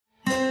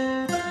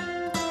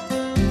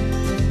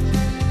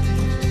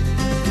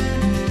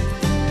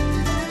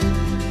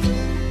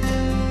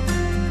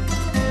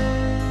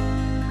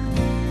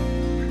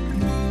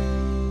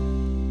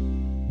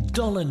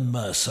Alan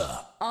Mercer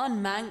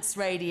on Manx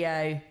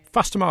Radio.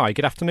 Fastamai,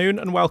 good afternoon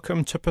and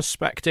welcome to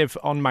Perspective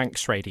on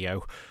Manx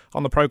Radio.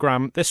 On the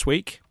programme this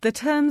week, the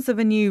terms of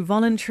a new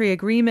voluntary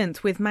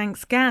agreement with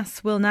Manx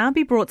Gas will now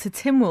be brought to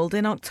Tynwald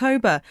in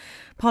October.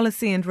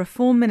 Policy and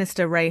Reform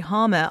Minister Ray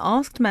Harmer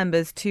asked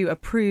members to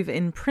approve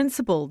in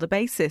principle the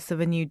basis of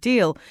a new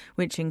deal,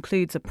 which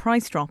includes a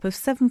price drop of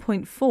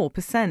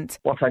 7.4%.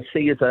 What I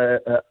see is a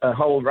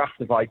whole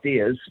raft of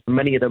ideas,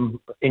 many of them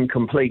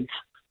incomplete,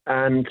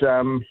 and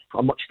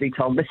much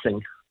detail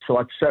missing. So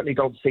I certainly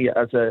don't see it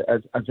as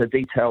a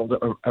detailed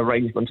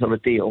arrangement of a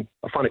deal.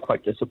 I find it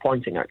quite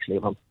disappointing, actually,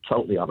 if I'm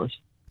totally honest.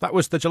 That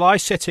was the July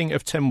sitting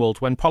of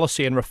Tynwald when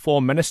Policy and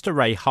Reform Minister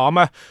Ray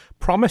Harmer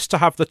promised to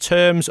have the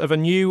terms of a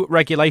new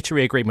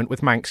regulatory agreement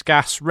with Manx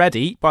Gas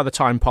ready by the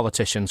time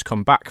politicians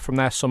come back from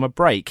their summer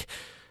break.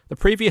 The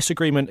previous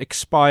agreement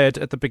expired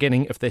at the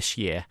beginning of this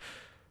year.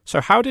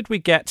 So how did we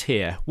get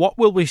here? What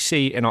will we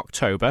see in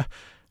October?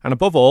 And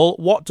above all,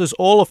 what does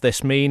all of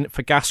this mean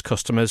for gas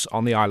customers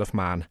on the Isle of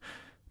Man?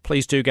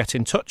 Please do get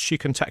in touch. You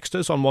can text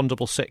us on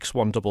 166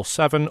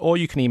 177 or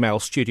you can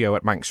email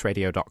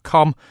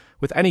studio@manxradio.com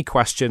with any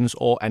questions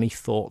or any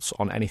thoughts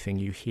on anything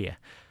you hear.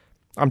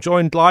 I'm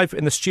joined live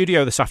in the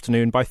studio this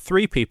afternoon by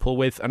three people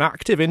with an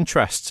active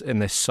interest in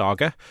this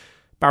saga.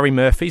 Barry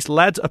Murphy's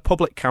led a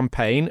public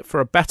campaign for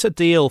a better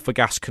deal for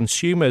gas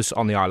consumers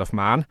on the Isle of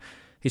Man.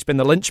 He's been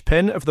the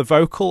linchpin of the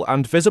vocal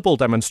and visible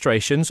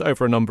demonstrations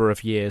over a number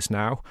of years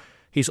now.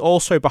 He's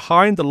also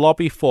behind the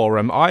Lobby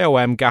Forum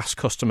IOM Gas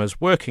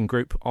Customers Working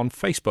Group on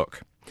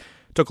Facebook.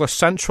 Douglas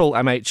Central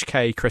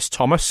MHK Chris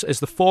Thomas is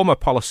the former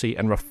Policy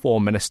and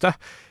Reform Minister.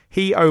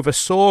 He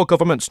oversaw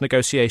government's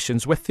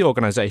negotiations with the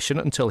organisation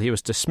until he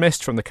was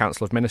dismissed from the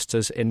Council of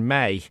Ministers in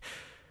May.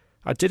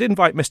 I did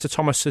invite Mr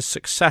Thomas's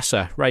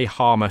successor, Ray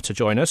Harmer, to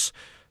join us.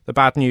 The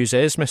bad news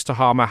is Mr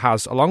Harmer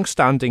has a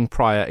long-standing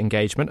prior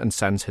engagement and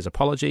sends his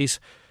apologies.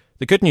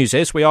 The good news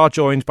is we are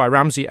joined by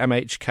Ramsey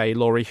MHK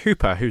Laurie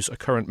Hooper, who's a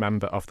current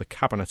member of the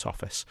Cabinet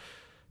Office.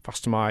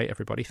 Fastamai,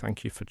 everybody,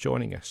 thank you for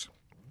joining us.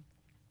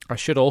 I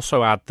should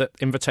also add that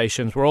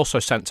invitations were also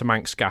sent to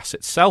Manx Gas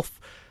itself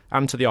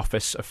and to the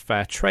Office of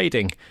Fair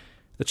Trading.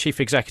 The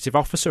Chief Executive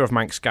Officer of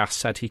Manx Gas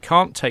said he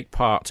can't take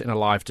part in a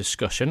live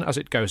discussion as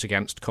it goes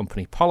against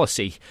company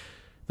policy.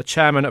 The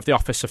Chairman of the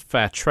Office of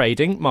Fair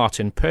Trading,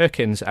 Martin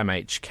Perkins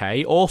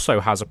MHK,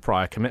 also has a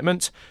prior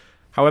commitment.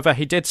 However,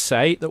 he did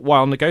say that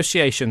while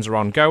negotiations are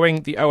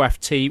ongoing, the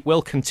OFT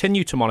will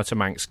continue to monitor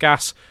Manx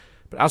Gas,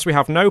 but as we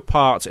have no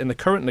part in the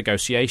current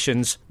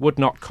negotiations, would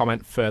not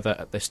comment further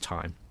at this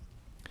time.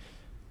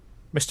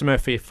 Mr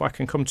Murphy, if I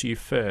can come to you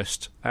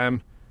first,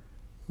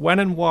 when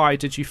and why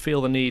did you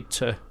feel the need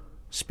to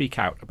speak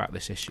out about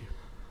this issue?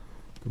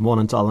 Good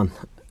morning, Alan.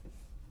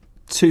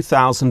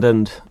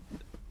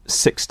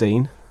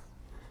 2016,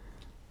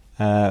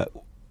 and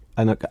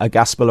a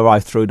gas bill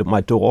arrived through at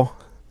my door,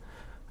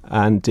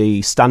 and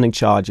the standing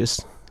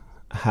charges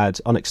had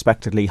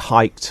unexpectedly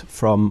hiked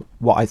from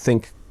what I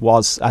think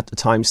was at the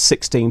time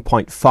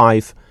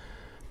 16.5p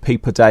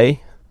per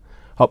day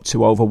up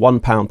to over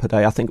 £1 per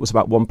day. I think it was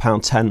about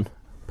 £1.10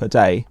 per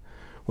day,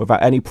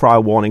 without any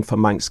prior warning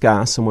from Manx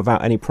Gas and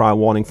without any prior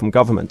warning from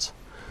government.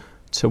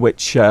 To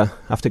which,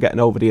 after getting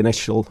over the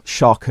initial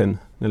shock and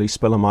nearly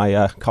spilling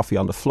my coffee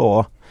on the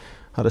floor,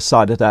 I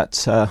decided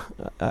that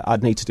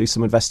I'd need to do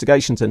some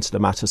investigations into the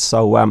matter.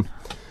 So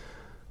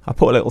I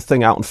put a little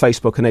thing out on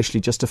Facebook initially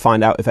just to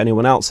find out if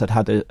anyone else had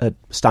had a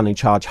standing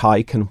charge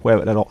hike and where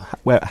it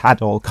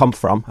had all come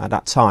from at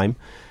that time.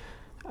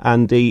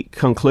 And the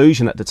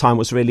conclusion at the time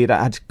was really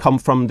that it had come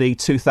from the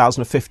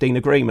 2015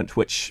 agreement,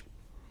 which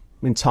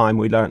in time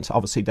we learnt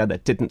obviously that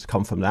it didn't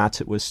come from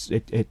that. It was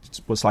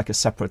like a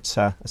separate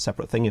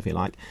thing, if you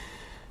like.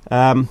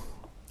 So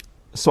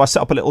I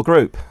set up a little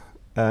group.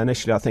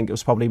 Initially, I think it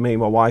was probably me,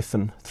 my wife,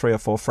 and 3 or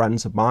 4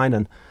 friends of mine,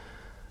 and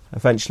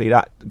eventually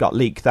that got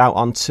leaked out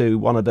onto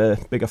one of the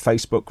bigger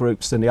Facebook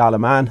groups in the Isle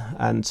of Man,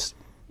 and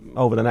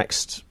over the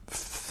next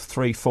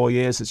 3-4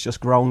 years it's just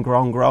grown.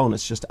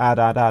 It's just add,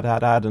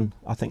 and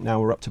I think now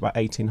we're up to about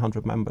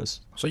 1,800 members.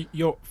 So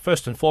you're,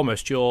 first and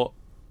foremost, you're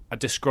a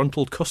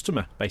disgruntled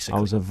customer, basically.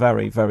 I was a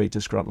very, very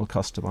disgruntled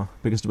customer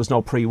because there was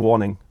no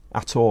pre-warning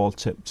at all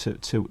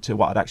to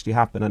what had actually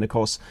happened, and of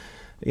course,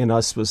 you know,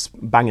 this was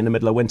bang in the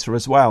middle of winter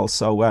as well,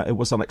 so it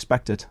was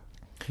unexpected.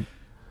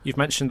 You've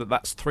mentioned that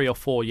that's 3 or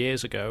 4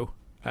 years ago.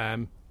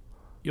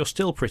 You're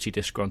still pretty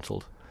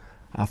disgruntled.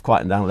 I've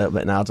quietened down a little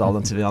bit now,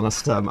 Dolan, to be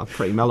honest. I'm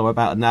pretty mellow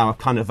about it now. I've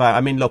kind of,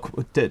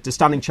 look, the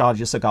standing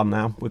charges are gone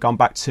now. We've gone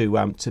back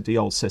to the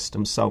old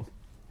system. So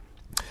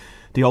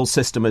the old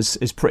system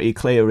is pretty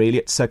clear, really.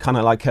 It's kind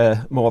of like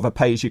more of a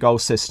pay-as-you-go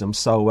system.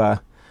 So,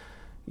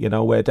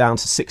 we're down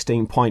to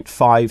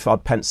 16.5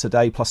 odd pence a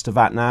day plus the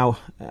VAT now.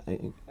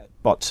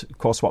 But, of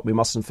course, what we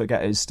mustn't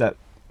forget is that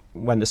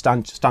when the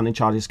standing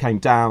charges came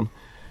down,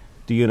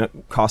 the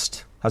unit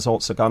cost has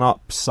also gone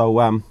up.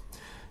 So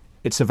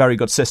it's a very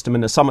good system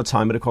in the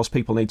summertime, but of course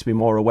people need to be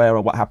more aware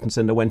of what happens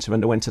in the winter. In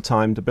the winter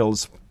time, the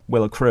bills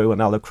will accrue, and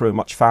they'll accrue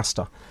much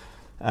faster.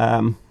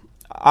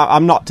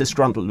 I'm not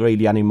disgruntled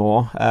really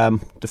anymore.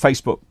 The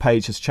Facebook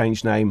page has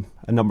changed name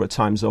a number of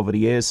times over the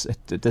years.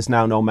 There's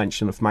now no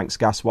mention of Manx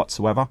Gas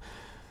whatsoever.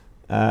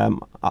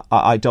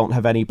 I don't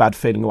have any bad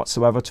feeling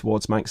whatsoever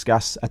towards Manx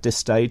Gas at this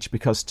stage,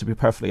 because, to be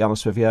perfectly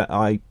honest with you,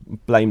 I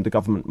blame the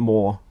government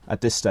more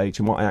at this stage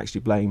than what I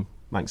actually blame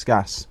Manx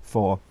Gas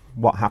for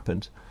what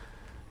happened.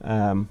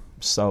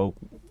 So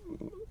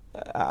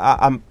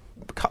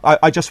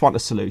I just want a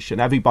solution.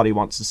 Everybody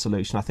wants a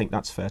solution. I think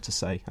that's fair to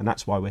say, and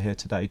that's why we're here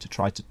today, to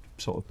try to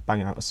sort of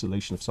bang out a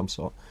solution of some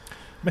sort.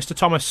 Mr.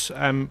 Thomas,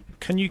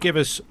 can you give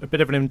us a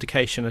bit of an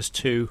indication as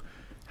to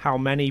how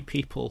many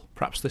people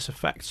perhaps this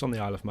affects on the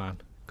Isle of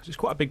Man? Because it's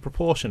quite a big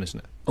proportion, isn't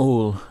it?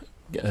 All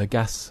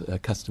gas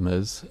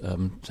customers,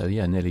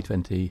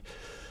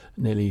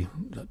 nearly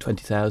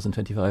 20,000,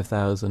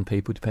 25,000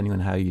 people, depending on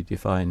how you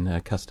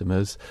define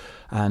customers.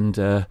 And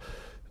the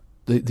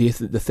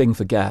thing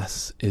for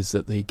gas is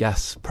that the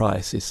gas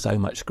price is so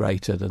much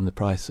greater than the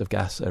price of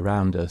gas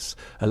around us.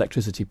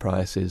 Electricity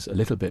price is a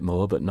little bit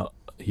more, but not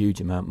a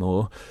huge amount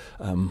more.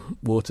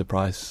 Water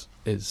price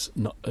is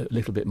not a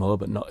little bit more,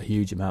 but not a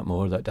huge amount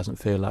more. Although it doesn't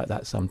feel like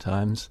that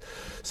sometimes.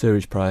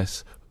 Sewerage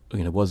price,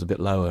 was a bit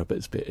lower,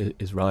 but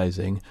is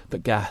rising.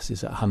 But gas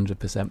is at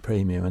 100%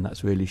 premium, and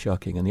that's really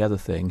shocking. And the other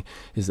thing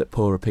is that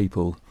poorer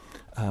people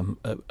are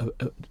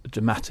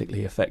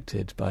dramatically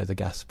affected by the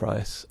gas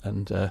price,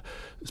 and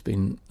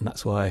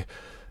that's why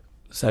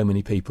so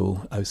many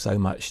people owe so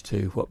much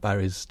to what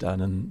Barry's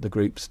done and the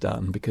group's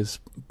done, because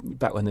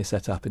back when they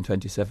set up in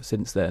 27,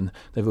 since then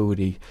they've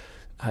already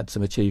had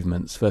some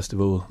achievements. First of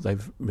all,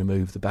 they've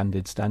removed the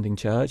banded standing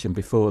charge, and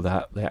before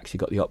that they actually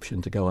got the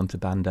option to go on to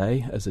Band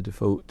A as a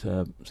default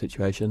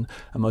situation,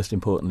 and most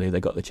importantly they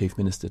got the Chief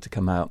Minister to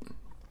come out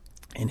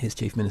in his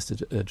Chief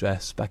Minister's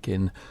address back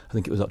in, I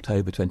think it was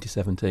October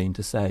 2017,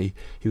 to say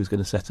he was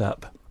going to set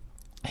up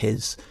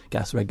his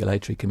Gas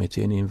Regulatory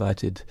Committee, and he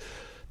invited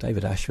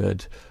David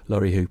Ashford,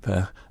 Laurie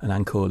Hooper and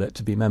Anne Corlett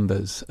to be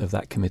members of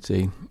that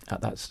committee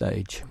at that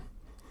stage.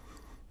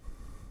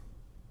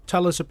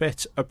 Tell us a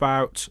bit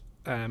about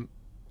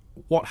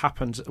what's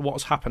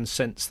happened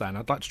since then.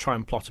 I'd like to try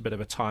and plot a bit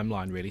of a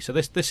timeline, really. So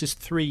this is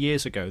 3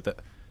 years ago that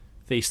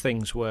these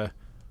things were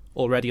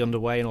already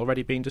underway and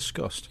already being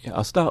discussed. Yeah,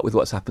 I'll start with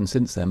what's happened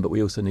since then, but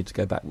we also need to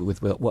go back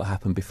with what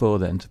happened before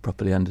then to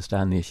properly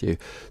understand the issue.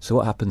 So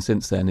what happened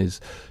since then is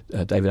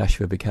David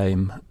Ashford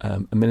became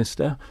a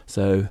minister.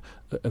 So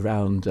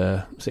around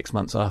 6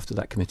 months after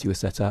that committee was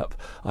set up,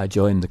 I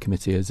joined the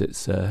committee as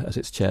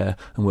its chair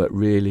and worked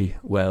really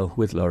well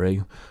with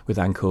Laurie, with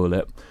Anne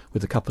Corlett,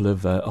 with a couple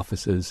of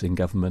officers in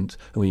government,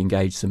 and we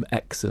engaged some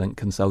excellent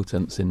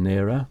consultants in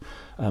NERA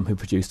who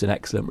produced an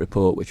excellent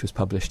report which was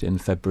published in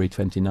February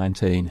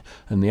 2019.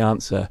 And the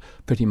answer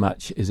pretty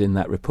much is in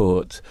that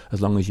report,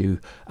 as long as you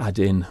add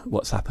in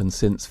what's happened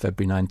since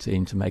February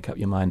 19 to make up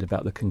your mind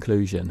about the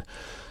conclusion.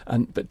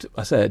 But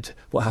I said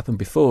what happened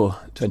before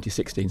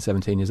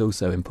 2016-17 is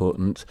also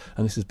important,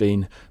 and this has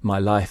been my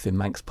life in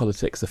Manx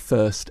politics. The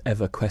first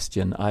ever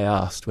question I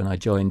asked when I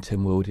joined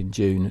Tynwald in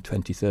June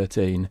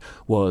 2013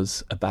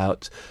 was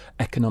about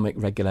economic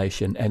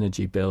regulation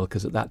energy bill,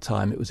 because at that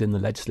time it was in the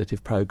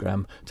legislative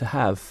programme to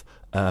have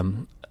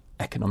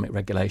economic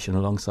regulation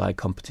alongside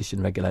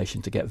competition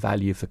regulation to get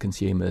value for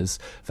consumers,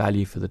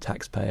 value for the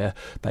taxpayer,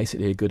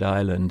 basically a good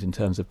island in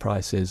terms of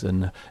prices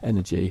and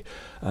energy.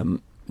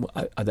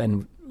 I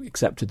then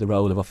accepted the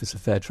role of Officer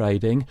Fair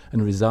Trading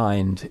and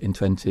resigned in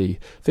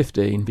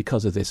 2015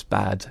 because of this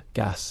bad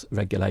gas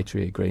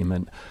regulatory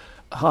agreement.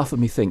 Half of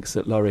me thinks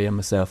that Laurie and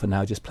myself are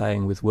now just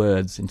playing with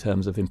words in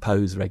terms of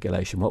imposed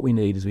regulation. What we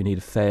need is a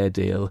fair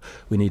deal.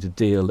 We need a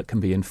deal that can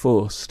be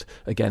enforced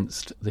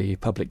against the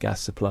public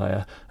gas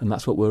supplier, and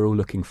that's what we're all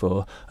looking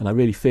for. And I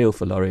really feel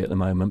for Laurie at the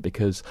moment,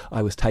 because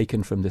I was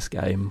taken from this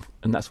game,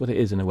 and that's what it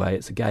is in a way.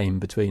 It's a game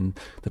between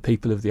the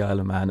people of the Isle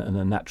of Man and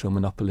a natural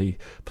monopoly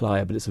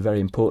player, but it's a very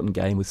important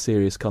game with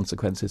serious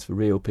consequences for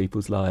real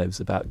people's lives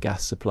about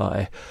gas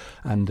supply.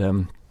 And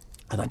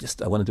I want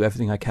to do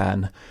everything I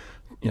can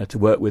to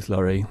work with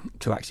Laurie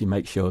to actually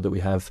make sure that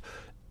we have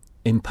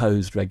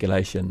imposed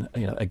regulation,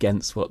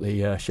 against what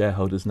the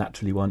shareholders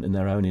naturally want in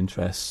their own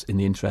interests, in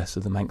the interests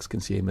of the Manx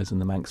consumers and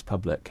the Manx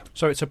public.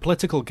 So it's a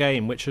political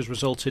game which has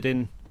resulted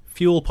in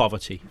fuel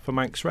poverty for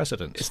Manx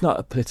residents. It's not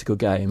a political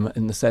game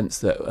in the sense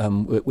that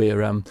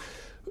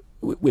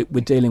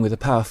we're dealing with a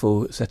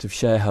powerful set of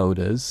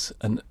shareholders,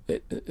 and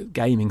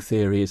gaming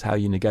theory is how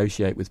you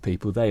negotiate with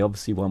people. They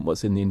obviously want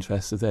what's in the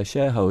interests of their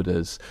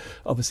shareholders.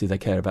 Obviously, they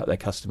care about their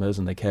customers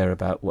and they care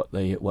about what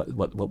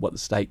the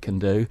state can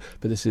do.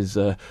 But this is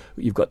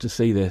you've got to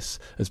see this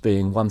as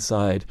being one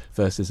side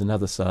versus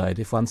another side.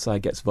 If one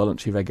side gets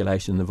voluntary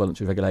regulation, the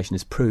voluntary regulation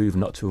is proved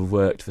not to have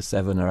worked for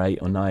 7 or 8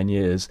 or 9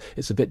 years,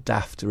 it's a bit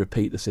daft to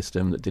repeat the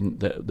system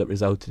that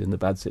resulted in the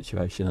bad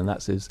situation. And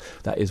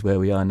that is where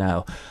we are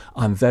now.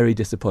 I'm very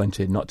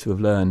disappointed not to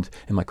have learned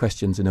in my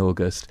questions in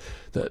August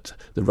that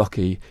the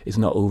ROCE is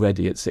not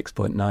already at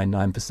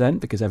 6.99%,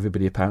 because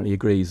everybody apparently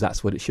agrees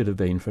that's what it should have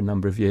been for a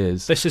number of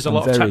years. This is a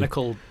lot of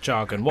technical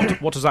jargon.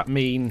 What does that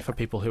mean for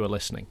people who are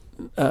listening?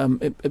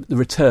 the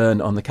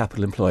return on the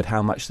capital employed,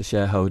 how much the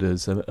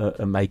shareholders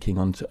are making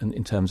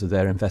in terms of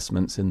their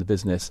investments in the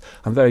business.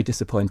 I'm very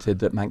disappointed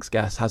that Manx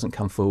Gas hasn't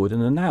come forward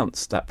and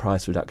announced that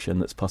price reduction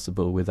that's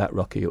possible with that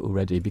ROCE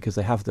already, because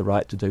they have the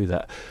right to do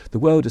that. The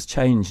world has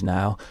changed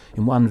now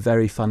in one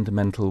very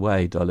fundamental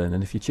way, Dolin,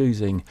 and if you're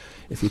choosing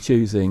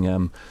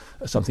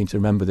something to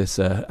remember this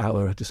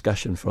hour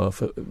discussion for,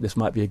 this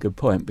might be a good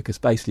point, because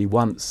basically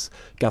once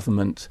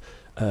government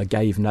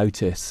gave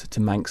notice to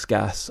Manx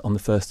Gas on the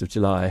 1st of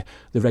July,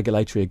 the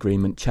regulatory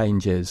agreement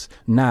changes.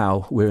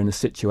 Now we're in a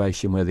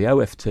situation where the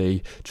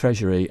OFT,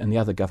 Treasury and the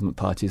other government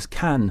parties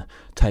can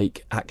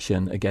take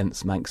action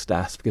against Manx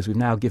Gas, because we've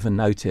now given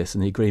notice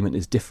and the agreement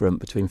is different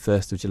between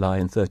 1st of July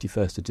and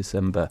 31st of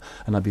December.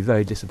 And I'd be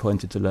very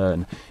disappointed to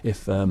learn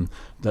if that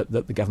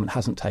the government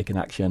hasn't taken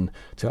action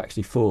to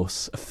actually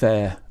force a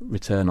fair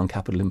return on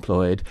capital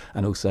employed,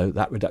 and also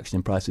that reduction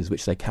in prices,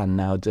 which they can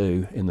now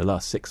do in the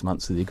last 6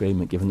 months of the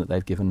agreement, given that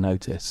they've given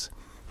notice.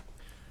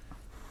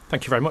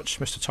 Thank you very much,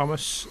 Mr.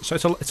 Thomas. So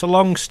it's a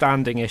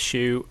long-standing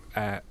issue.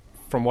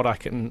 From what I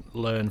can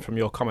learn from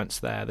your comments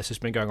there, this has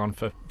been going on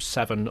for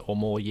 7 or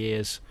more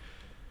years.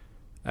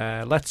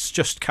 Let's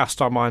just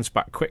cast our minds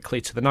back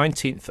quickly to the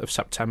 19th of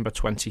September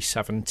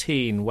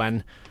 2017,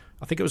 when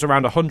I think it was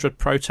around 100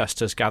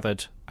 protesters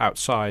gathered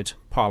outside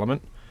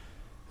Parliament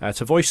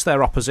to voice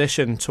their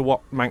opposition to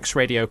what Manx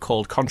Radio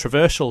called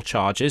controversial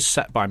charges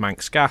set by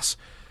Manx Gas.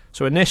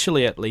 So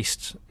initially, at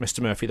least, Mr.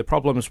 Murphy, the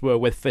problems were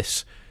with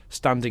this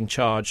standing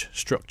charge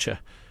structure,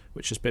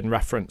 which has been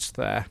referenced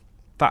there.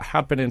 That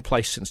had been in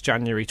place since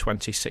January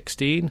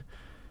 2016,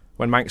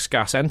 when Manx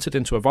Gas entered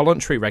into a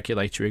voluntary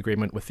regulatory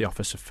agreement with the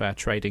Office of Fair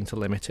Trading to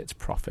limit its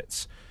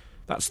profits.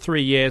 That's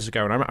 3 years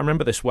ago, and I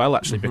remember this well,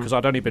 actually, because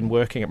I'd only been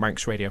working at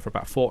Manx Radio for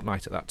about a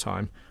fortnight at that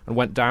time and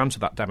went down to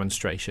that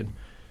demonstration.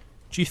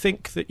 Do you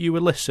think that you were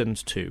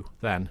listened to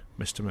then,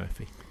 Mr.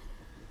 Murphy?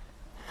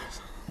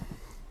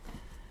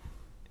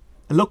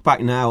 I look back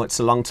now, it's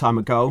a long time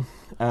ago.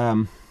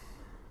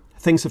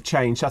 Things have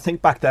changed. I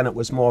think back then it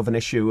was more of an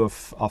issue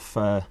of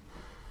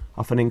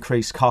an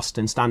increased cost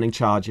in standing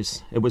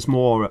charges. It was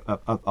more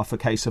of a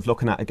case of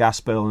looking at a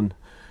gas bill and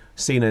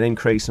seeing an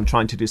increase and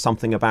trying to do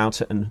something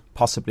about it, and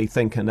possibly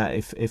thinking that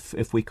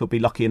if we could be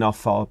lucky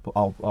enough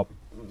or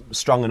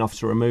strong enough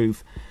to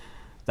remove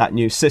that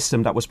new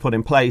system that was put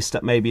in place,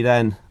 that maybe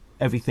then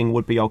everything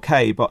would be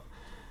okay. But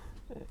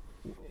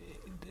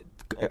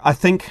I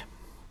think,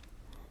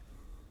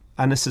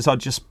 and this is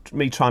just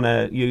me trying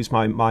to use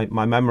my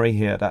memory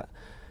here, that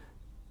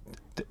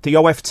the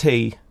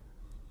OFT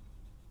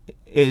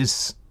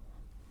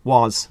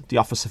was the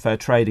Office of Fair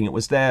Trading. It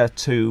was there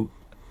to,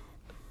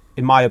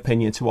 in my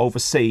opinion, to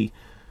oversee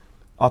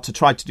or to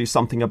try to do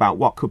something about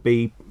what could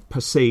be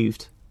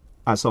perceived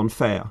as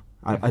unfair,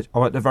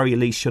 or at the very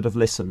least should have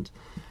listened.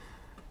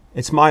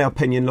 It's my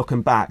opinion,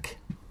 looking back,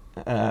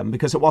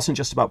 because it wasn't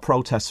just about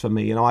protests for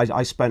me. You know,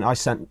 I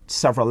sent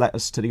several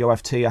letters to the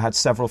OFT. I had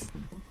several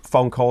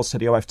phone calls to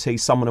the OFT.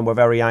 Some of them were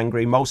very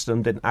angry. Most of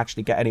them didn't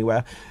actually get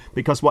anywhere,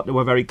 because what they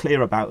were very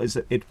clear about is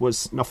that it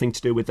was nothing to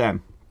do with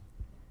them.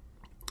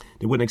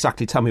 They wouldn't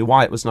exactly tell me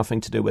why it was nothing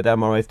to do with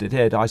them, or if they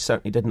did, I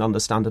certainly didn't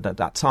understand it at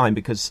that time,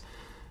 because,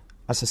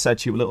 as I said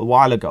to you a little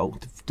while ago,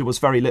 there was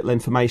very little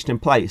information in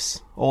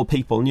place. All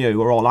people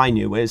knew, or all I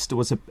knew, is there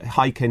was a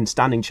hike in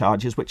standing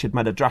charges which had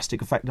made a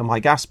drastic effect on my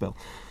gas bill.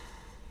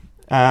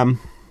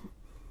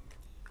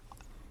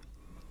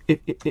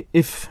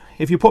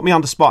 If you put me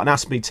on the spot and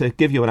asked me to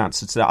give you an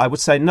answer to that, I would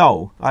say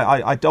no.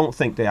 I don't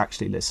think they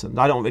actually listened.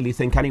 I don't really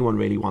think anyone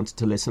really wanted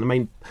to listen. I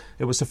mean,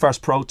 it was the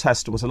first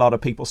protest. There was a lot of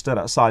people stood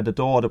outside the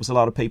door. There was a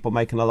lot of people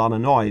making a lot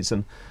of noise.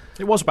 And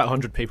it was about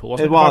 100 people,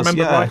 wasn't it? It was, if I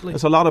remember rightly.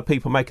 There's a lot of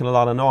people making a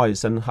lot of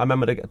noise. And I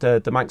remember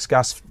the Manx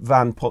Gas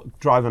van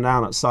driving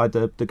down outside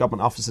the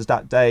government offices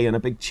that day, and a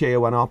big cheer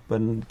went up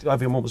and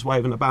everyone was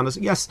waving the banners.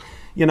 Yes,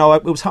 you know,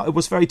 it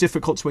was very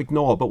difficult to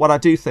ignore. But what I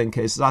do think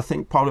is, I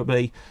think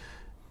probably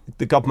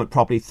the government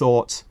probably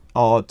thought,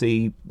 or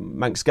the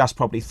Manx Gas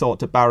probably thought,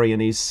 that Barry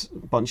and his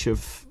bunch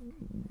of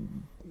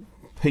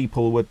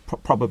people would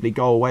probably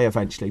go away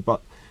eventually.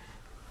 But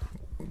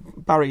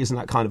Barry isn't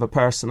that kind of a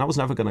person. I was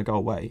never going to go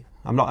away.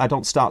 I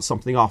don't start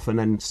something off and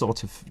then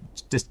sort of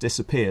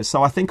disappear.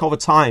 So I think over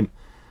time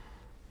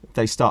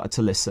they started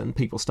to listen.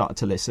 People started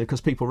to listen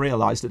because people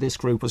realised that this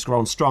group was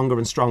growing stronger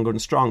and stronger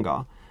and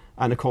stronger.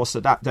 And of course,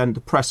 then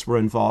the press were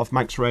involved,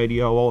 Manx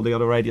Radio, all the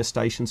other radio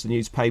stations, the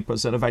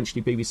newspapers, and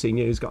eventually BBC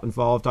News got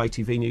involved,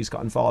 ITV News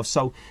got involved.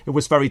 So it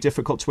was very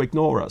difficult to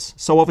ignore us.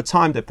 So over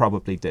time, they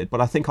probably did.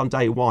 But I think on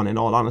day one, in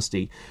all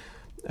honesty,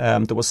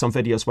 there was some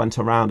videos went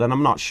around, and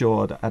I'm not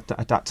sure that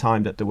at that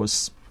time that there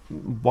was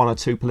one or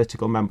two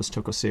political members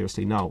took us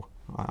seriously. No,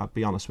 I'll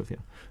be honest with you.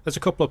 There's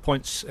a couple of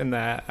points in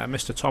there,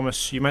 Mr.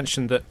 Thomas. You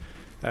mentioned that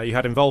you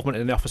had involvement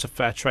in the Office of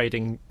Fair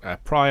Trading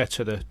prior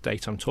to the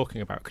date I'm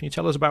talking about. Can you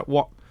tell us about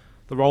what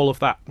the role of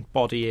that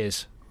body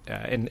is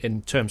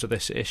in terms of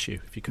this issue,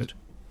 if you could?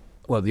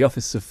 Well, the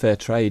Office of Fair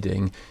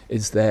Trading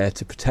is there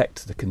to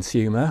protect the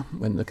consumer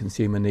when the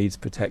consumer needs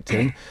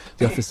protecting.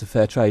 The Office of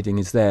Fair Trading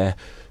is there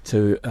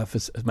to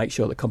make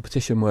sure that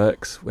competition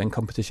works when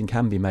competition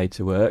can be made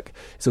to work.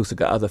 It's also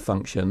got other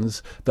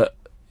functions, but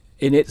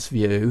in its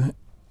view,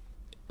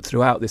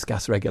 throughout this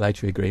gas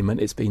regulatory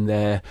agreement, it's been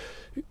there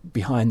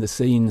behind the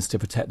scenes to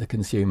protect the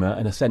consumer,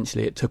 and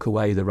essentially it took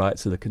away the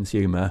rights of the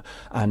consumer,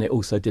 and it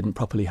also didn't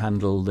properly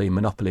handle the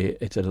monopoly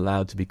it had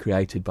allowed to be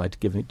created by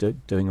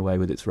doing away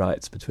with its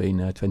rights between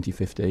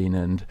 2015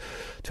 and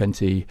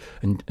the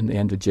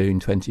end of June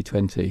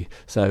 2020.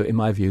 So in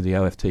my view, the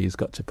OFT has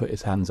got to put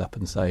its hands up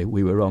and say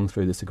we were wrong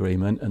through this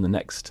agreement, and the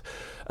next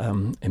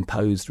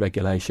imposed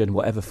regulation,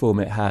 whatever form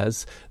it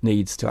has,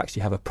 needs to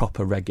actually have a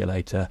proper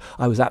regulator.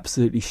 I was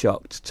absolutely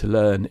shocked to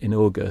learn in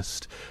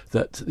August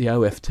that the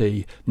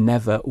OFT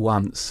never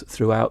once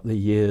throughout the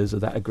years of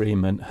that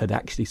agreement had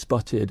actually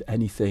spotted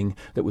anything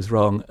that was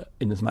wrong,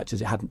 in as much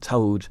as it hadn't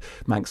told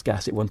Manx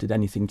Gas it wanted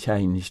anything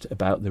changed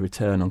about the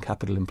return on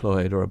capital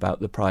employed or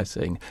about the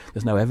pricing.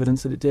 There's no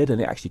evidence that it did,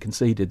 and it actually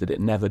conceded that it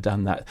never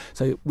done that.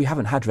 So we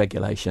haven't had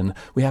regulation,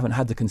 we haven't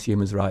had the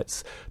consumers'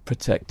 rights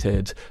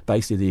protected.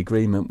 Basically the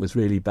agreement was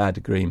really bad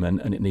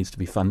agreement, and it needs to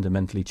be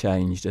fundamentally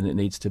changed, and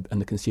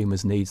the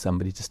consumers need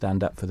somebody to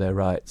stand up for their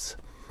rights.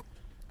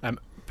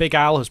 Big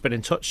Al has been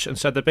in touch and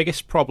said the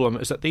biggest problem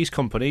is that these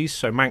companies,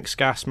 so Manx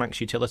Gas, Manx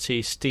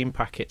Utilities, Steam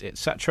Packet,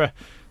 etc.,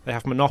 they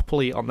have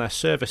monopoly on their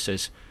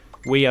services.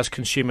 We as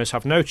consumers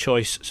have no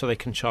choice, so they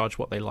can charge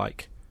what they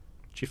like.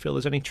 Do you feel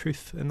there's any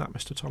truth in that,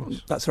 Mr.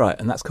 Thomas? That's right,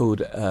 and that's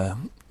called,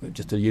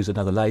 just to use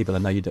another label, I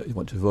know you don't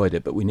want to avoid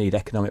it, but we need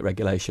economic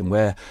regulation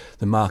where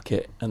the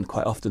market, and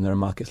quite often there are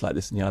markets like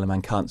this in the Isle of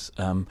Man, can't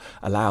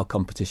allow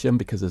competition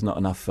because there's not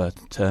enough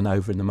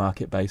turnover in the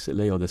market,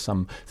 basically, or there's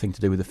something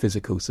to do with the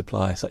physical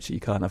supply such that you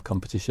can't have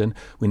competition.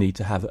 We need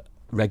to have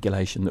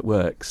regulation that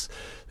works.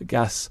 The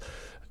gas...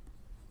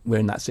 We're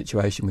in that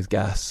situation with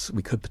gas.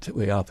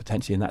 We are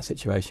potentially in that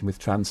situation with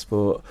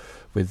transport,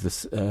 with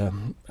this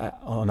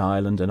on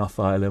island and off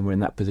island. We're in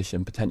that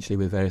position potentially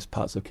with various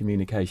parts of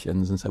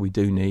communications, and so we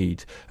do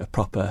need a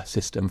proper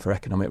system for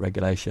economic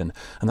regulation.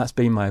 And that's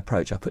been my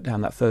approach. I put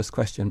down that first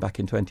question back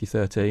in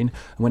 2013,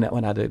 and when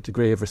I had a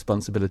degree of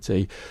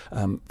responsibility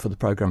for the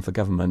programme for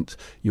government,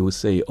 you will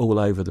see all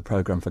over the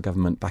programme for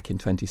government back in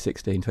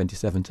 2016,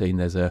 2017.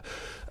 There's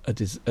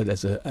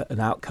an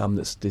outcome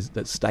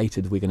that's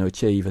stated we're going to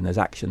achieve, and there's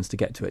actions to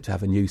get to it, to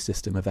have a new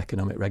system of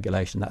economic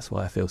regulation. That's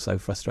why I feel so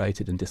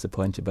frustrated and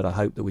disappointed, but I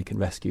hope that we can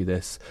rescue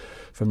this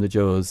from the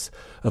jaws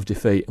of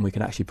defeat, and we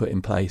can actually put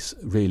in place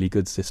a really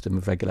good system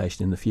of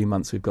regulation in the few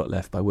months we've got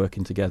left by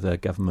working together,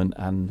 government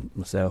and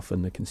myself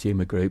and the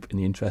consumer group, in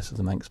the interests of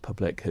the Manx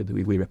public who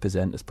we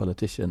represent as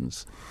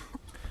politicians.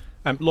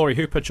 Laurie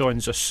Hooper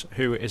joins us,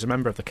 who is a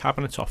member of the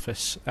Cabinet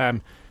Office.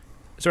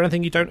 Is there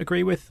anything you don't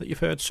agree with that you've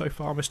heard so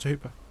far, Mr.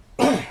 Hooper?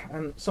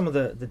 Some of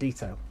the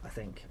detail, I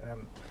think.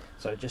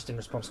 So just in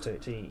response to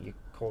your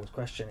caller's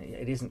question,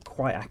 it isn't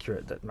quite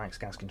accurate that Manx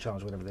Gas can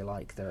charge whatever they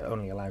like. They're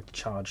only allowed to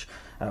charge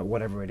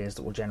whatever it is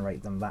that will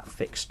generate them that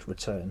fixed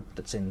return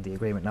that's in the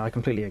agreement. Now, I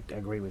completely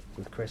agree with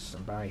Chris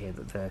and Barry here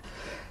that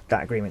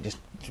that agreement just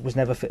was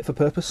never fit for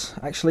purpose,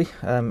 actually.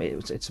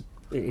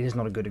 It is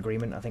not a good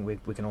agreement. I think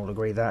we can all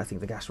agree that. I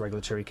think the Gas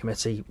Regulatory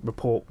Committee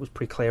report was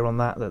pretty clear on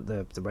that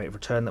the rate of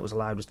return that was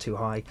allowed was too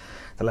high.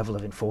 The level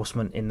of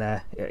enforcement in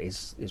there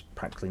is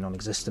practically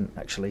non-existent,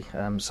 actually.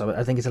 So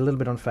I think it's a little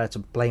bit unfair to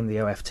blame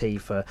the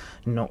OFT for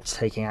not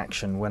taking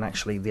action when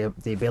actually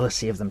the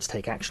ability of them to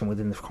take action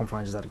within the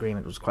confines of that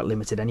agreement was quite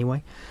limited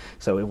anyway.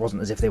 So it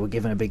wasn't as if they were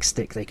given a big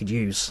stick they could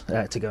use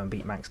to go and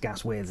beat Manx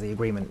Gas with. The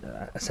agreement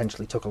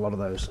essentially took a lot of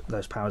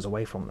those powers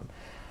away from them.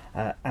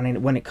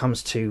 When it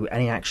comes to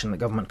any action that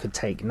government could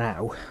take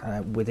now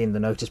within the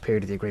notice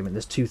period of the agreement,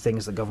 there's two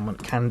things that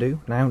government can do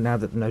now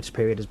that the notice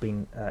period has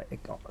been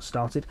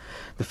started.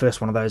 The first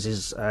one of those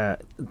is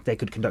they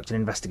could conduct an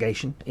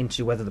investigation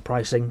into whether the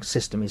pricing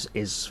system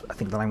is I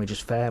think the language is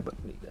fair, but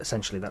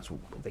essentially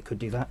they could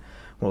do that.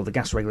 Well, the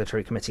Gas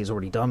Regulatory Committee has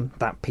already done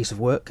that piece of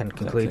work and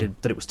concluded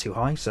that it was too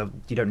high, so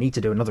you don't need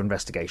to do another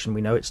investigation.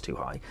 We know it's too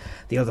high.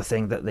 The other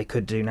thing that they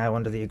could do now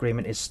under the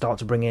agreement is start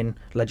to bring in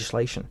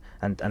legislation,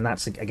 and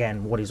that's,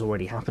 again, what is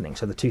already happening.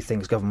 So the two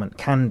things government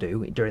can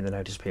do during the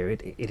notice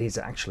period, it is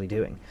actually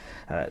doing.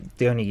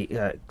 The only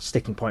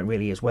sticking point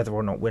really is whether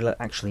or not we'll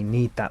actually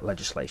need that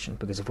legislation,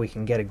 because if we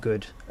can get a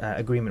good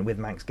agreement with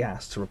Manx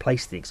Gas to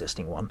replace the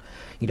existing one,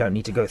 you don't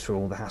need to go through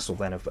all the hassle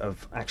then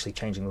of actually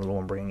changing the law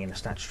and bringing in a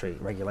statutory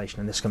regulation.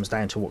 And this comes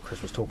down to what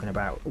Chris was talking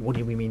about. What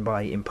do we mean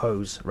by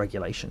impose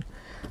regulation?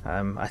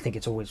 I think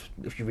it's always,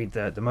 if you read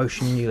the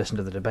motion, you listen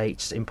to the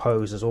debates,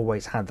 impose has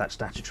always had that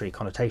statutory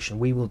connotation.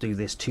 We will do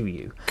this to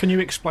you. Can you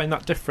explain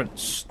that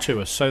difference to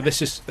us? So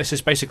this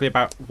is basically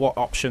about what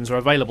options are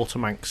available to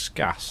Manx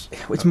Gas.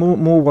 It's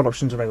more what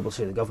options are available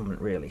to the government,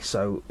 really.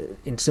 So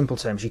in simple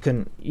terms, you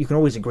can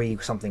always agree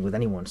something with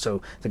anyone.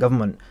 So the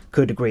government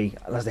could agree,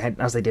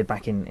 as they did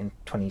back in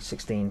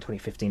 2016,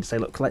 2015, to say,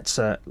 look, let's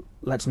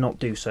let's not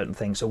do certain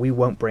things. So we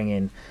won't bring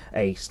in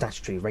a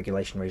statutory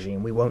regulation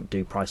regime. We won't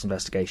do price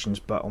investigations.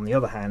 But on the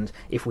other hand,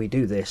 if we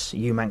do this,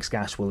 you, Manx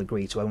Gas, will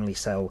agree to only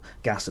sell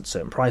gas at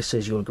certain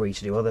prices. You'll agree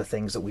to do other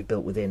things that we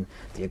built within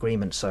the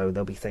agreement. So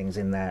there'll be things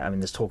in there. I mean,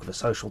 there's talk of a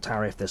social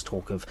tariff. There's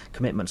talk of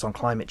commitments on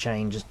climate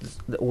change.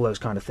 All those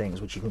kind of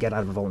things which you can get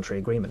out of a voluntary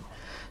agreement.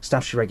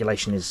 Statutory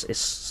regulation is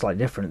slightly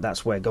different.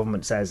 That's where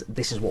government says,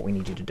 this is what we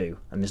need you to do.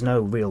 And there's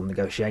no real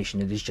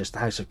negotiation. It is just the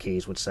House of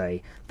Keys would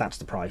say, that's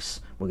the price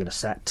we're going to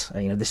set.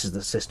 This is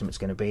the system it's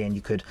going to be. And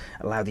you could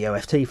allow the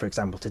OFT, for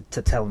example,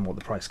 to tell them what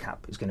the price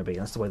cap is going to be.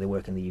 That's the way they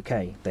work in the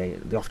UK. The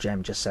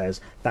Ofgem just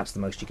says, that's the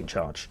most you can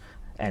charge.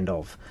 End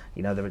of.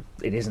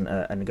 It isn't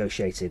a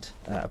negotiated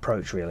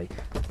approach, really.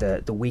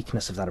 The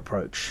weakness of that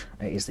approach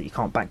is that you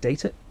can't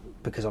backdate it,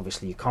 because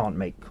obviously you can't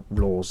make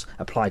laws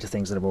apply to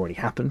things that have already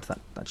happened.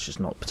 That's just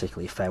not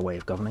particularly a fair way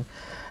of governing.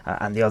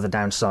 And the other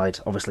downside,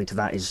 obviously, to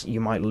that is you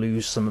might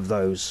lose some of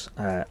those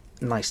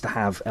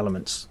nice-to-have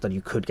elements that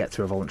you could get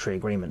through a voluntary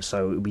agreement.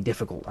 So it would be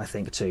difficult, I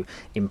think, to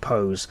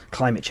impose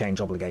climate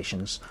change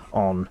obligations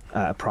on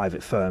a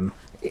private firm,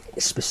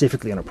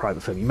 specifically on a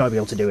private firm. You might be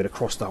able to do it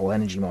across the whole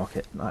energy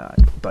market,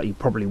 but you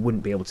probably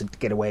wouldn't be able to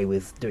get away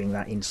with doing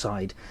that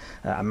inside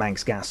a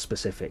Manx Gas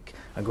specific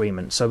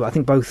agreement. So I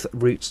think both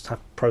routes have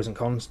pros and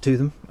cons to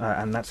them,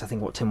 and that's, I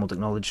think, what Tynwald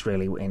acknowledged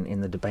really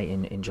in the debate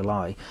in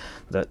July,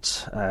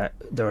 that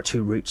there are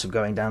two routes of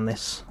going down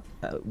this.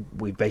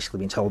 We've basically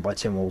been told by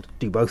Tynwald,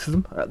 do both of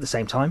them at the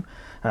same time,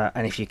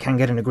 and if you can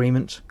get an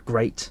agreement,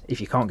 great.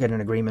 If you can't get an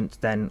agreement,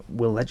 then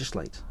we'll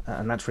legislate,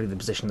 and that's really the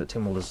position that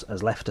Tynwald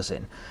has left us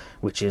in,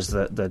 which is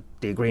that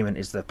the agreement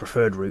is the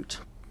preferred route,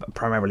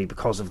 primarily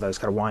because of those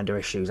kind of winder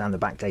issues and the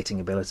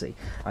backdating ability,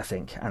 I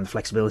think, and the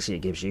flexibility it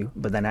gives you.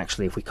 But then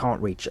actually, if we can't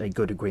reach a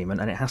good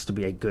agreement, and it has to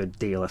be a good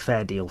deal, a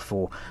fair deal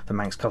for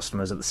Manx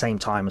customers at the same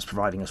time as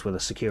providing us with a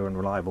secure and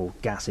reliable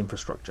gas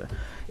infrastructure,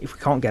 if we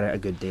can't get a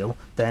good deal,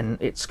 then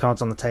it's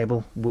cards on the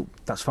table.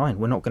 That's fine.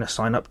 We're not going to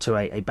sign up to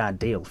a bad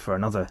deal for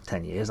another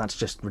 10 years. That's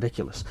just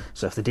ridiculous.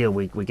 So if the deal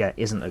we get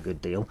isn't a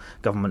good deal,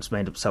 government's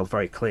made itself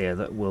very clear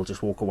that we'll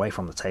just walk away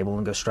from the table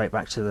and go straight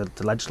back to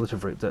the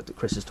legislative route that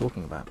Chris is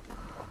talking about.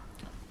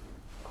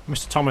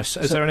 Mr. Thomas,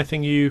 is there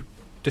anything you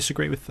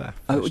disagree with there?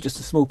 Just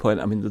a small point.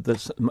 I mean,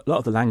 there's a lot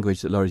of the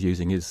language that Laura's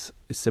using is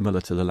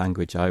similar to the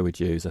language I would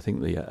use. I think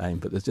the aim,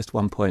 but there's just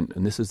one point,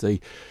 and this is the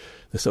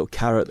sort of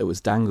carrot that was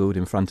dangled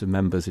in front of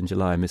members in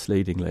July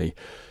misleadingly.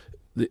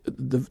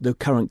 The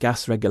current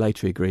gas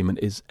regulatory agreement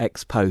is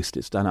ex post.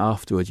 It's done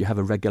afterwards. You have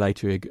a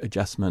regulatory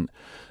adjustment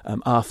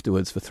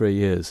afterwards for 3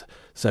 years.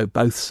 So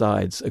both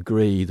sides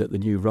agree that the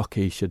new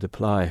ROCE should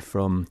apply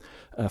from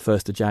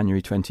 1st of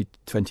January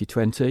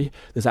 2020.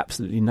 There's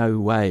absolutely no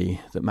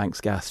way that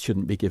Manx Gas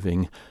shouldn't be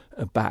giving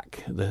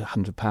back the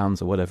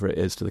 £100 or whatever it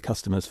is to the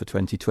customers for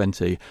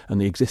 2020,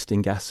 and the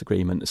existing gas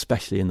agreement,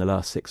 especially in the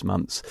last 6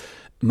 months,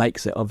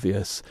 makes it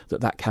obvious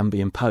that can be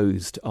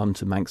imposed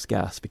onto Manx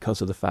Gas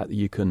because of the fact that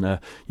you can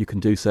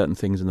do certain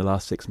things in the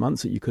last 6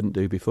 months that you couldn't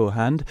do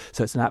beforehand.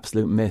 So it's an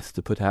absolute myth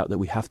to put out that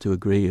we have to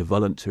agree a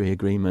voluntary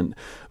agreement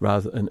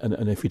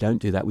and if we don't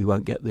do that we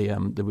won't get the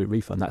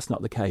refund. That's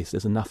not the case.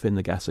 There's enough in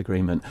the gas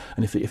agreement,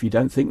 and if you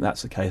don't think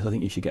that's the case, I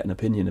think you should get an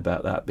opinion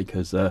about that,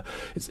 because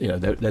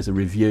there's a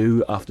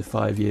review after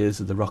 5 years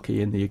of the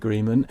ROCE in the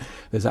agreement.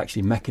 There's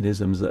actually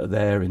mechanisms that are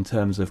there in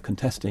terms of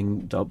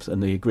contesting DOBs,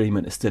 and the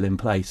agreement is still in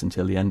place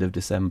until the end of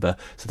December.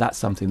 So that's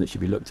something that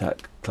should be looked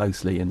at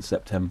closely in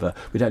September.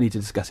 We don't need to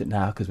discuss it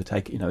now because we're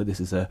taking, this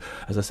is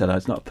as I said,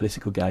 it's not a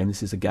political game.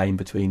 This is a game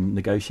between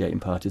negotiating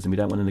parties, and we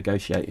don't want to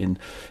negotiate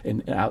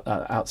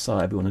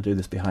outside. We want to do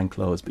this behind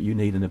closed. But you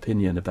need an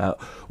opinion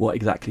about what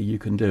exactly you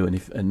can do,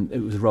 and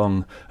it was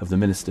wrong of the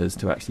ministers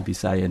to actually be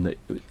saying that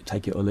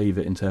take it or leave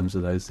it in terms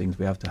of those things.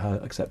 We have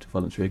to accept a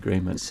voluntary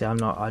agreement. See,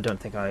 I don't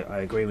think I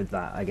agree with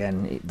that.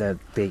 Again, the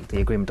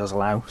agreement does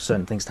allow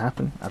certain things to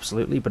happen,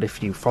 absolutely. But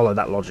if you follow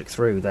that logic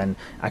through, then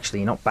actually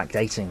you're not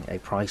backdating a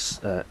price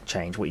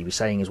change. What you'd be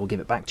saying is we'll give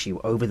it back to you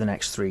over the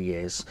next 3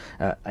 years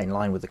in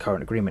line with the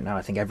current agreement. Now,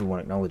 I think everyone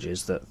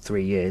acknowledges that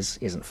 3 years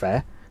isn't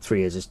fair.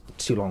 3 years is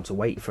too long to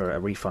wait for a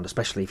refund,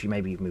 especially if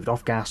you've moved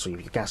off gas or your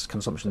gas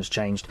consumption has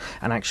changed.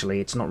 And actually,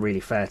 it's not really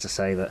fair to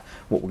say that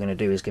what we're going to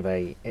do is give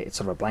it's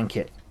sort of a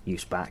blanket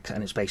use back,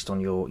 and it's based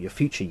on your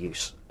future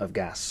use of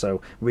gas.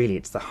 So really,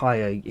 it's the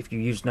higher. If you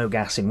use no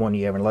gas in 1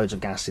 year and loads of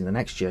gas in the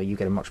next year, you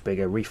get a much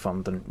bigger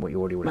refund than what you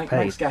already would have paid.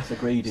 Manx Gas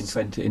agreed in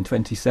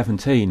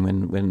 2017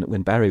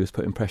 when Barry was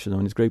putting pressure on,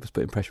 when his group was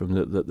putting pressure on,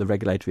 that the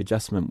regulatory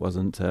adjustment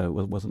wasn't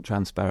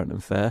transparent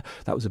and fair.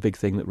 That was a big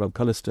thing that Rob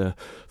Collister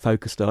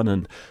focused on.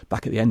 And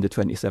back at the end of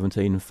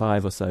 2017,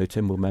 5 or so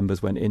Tynwald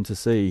members went in to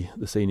see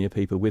the senior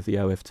people with the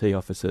OFT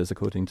officers.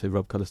 According to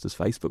Rob Collister's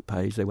Facebook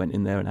page, they went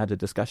in there and had a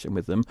discussion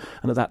with them.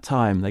 And at that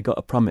time, they got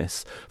a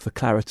promise for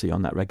clarity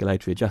on that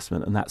regulatory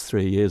adjustment, and that's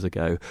 3 years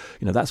ago.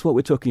 That's what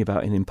we're talking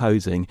about in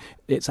imposing.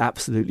 It's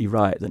absolutely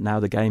right that now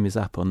the game is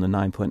up on the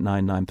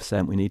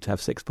 9.99%. We need to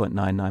have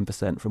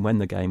 6.99% from when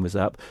the game was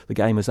up. The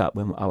game was up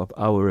when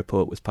our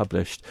report was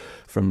published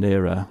from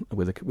NERA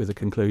with the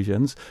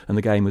conclusions, and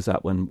the game was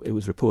up when it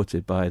was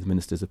reported by the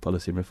Ministers of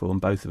Policy and Reform,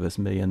 both of us,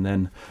 me, and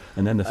then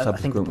the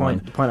subsequent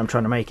one. The point I'm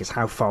trying to make is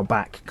how far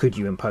back could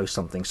you impose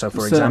something? So,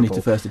 for Certainly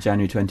example, to 1st of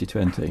January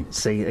 2020.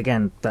 See,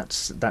 again,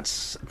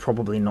 that's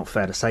probably not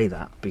fair to say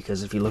that,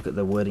 because if you look at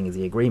the wording of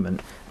the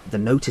agreement, the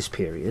notice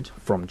period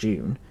from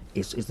June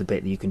is the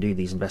bit that you can do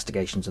these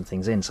investigations and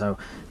things in. So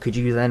could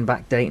you then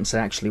backdate and say,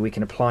 actually, we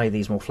can apply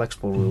these more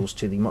flexible rules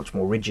to the much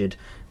more rigid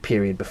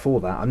period before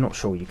that? I'm not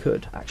sure you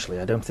could, actually.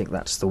 I don't think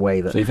that's the way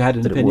that, so you've had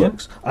an that opinion? It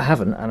works. I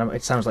haven't, and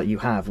it sounds like you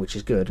have, which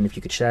is good, and if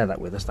you could share that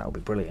with us, that would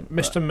be brilliant.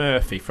 Mr.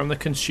 Murphy, from the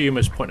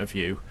consumer's point of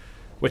view,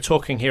 we're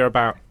talking here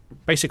about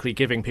basically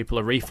giving people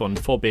a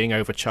refund for being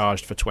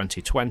overcharged for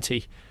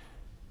 2020.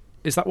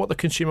 Is that what the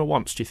consumer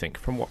wants, do you think,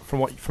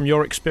 from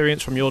your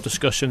experience, from your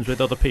discussions with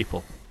other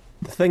people?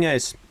 The thing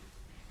is,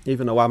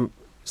 even though I'm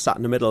sat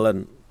in the middle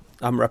and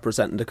I'm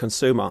representing the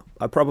consumer,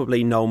 I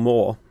probably know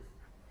more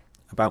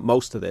about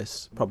most of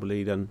this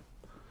probably than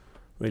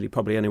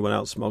probably anyone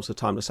else most of the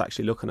time that's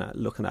actually looking at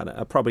it.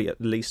 I probably at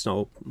least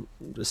know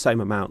the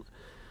same amount.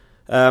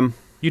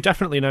 You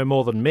definitely know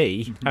more than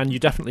me, and you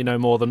definitely know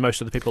more than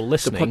most of the people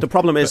listening. The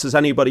problem is, does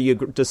anybody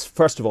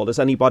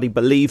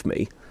believe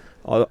me,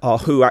 or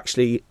who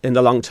actually in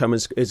the long term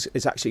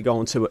is actually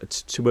going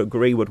to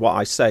agree with what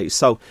I say?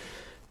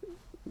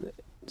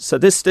 So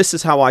this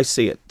is how I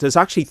see it. There's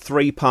actually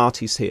three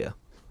parties here.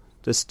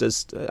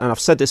 And I've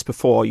said this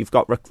before. You've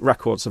got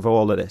records of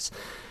all of this: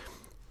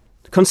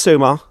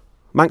 consumer,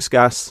 Manx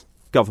Gas,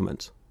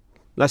 government.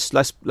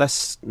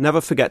 Let's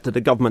never forget that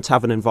the government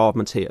have an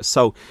involvement here.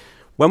 So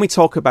when we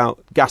talk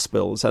about gas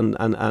bills and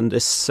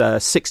this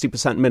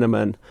 60%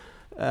 minimum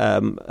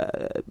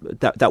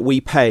that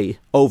we pay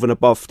over and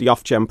above the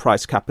Ofgem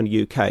price cap in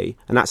the UK,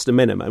 and that's the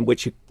minimum,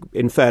 which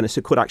in fairness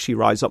it could actually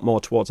rise up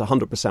more towards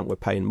 100%. We're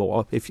paying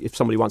more if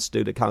somebody wants to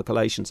do the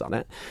calculations on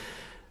it.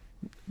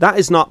 That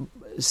is not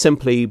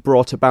simply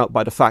brought about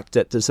by the fact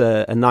that there's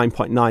a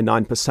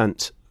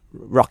 9.99%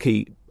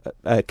 rocky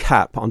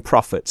cap on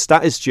profits.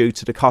 That is due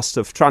to the cost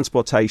of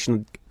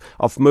transportation,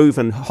 of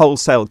moving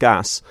wholesale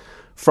gas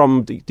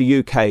from the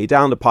UK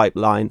down the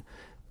pipeline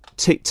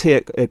to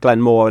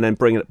Glenmore and then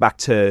bringing it back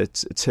to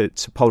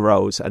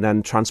Pulrose and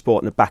then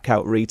transporting it back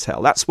out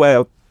retail. That's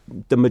where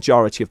the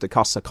majority of the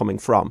costs are coming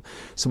from.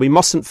 So we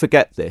mustn't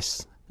forget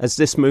this as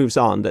this moves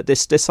on, that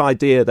this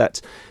idea that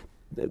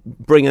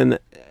bringing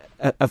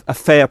a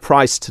fair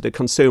price to the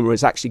consumer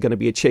is actually going to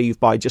be achieved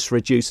by just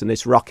reducing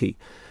this rocky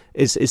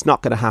is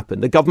not going to happen.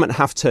 The government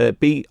have to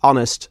be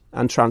honest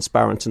and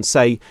transparent and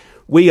say,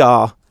 we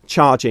are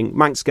charging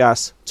Manx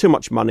Gas too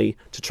much money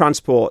to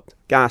transport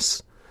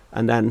gas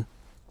and then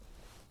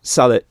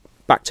sell it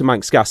back to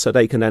Manx Gas so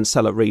they can then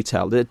sell it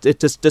retail.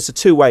 There's a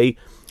two-way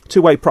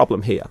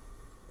problem here.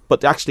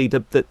 But actually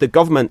the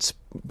government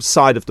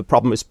side of the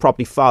problem is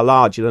probably far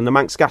larger than the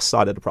Manx Gas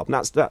side of the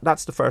problem.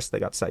 That's the first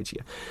thing I'd say to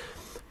you.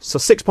 So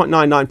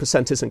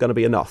 6.99% isn't going to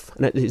be enough,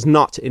 and it is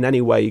not in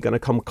any way going to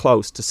come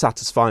close to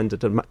satisfying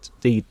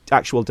the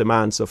actual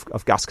demands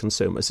of gas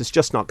consumers. It's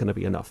just not going to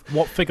be enough.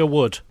 What figure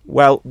would?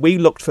 Well, we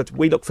looked for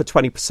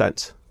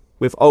 20%.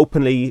 We've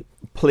openly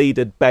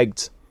pleaded,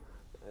 begged,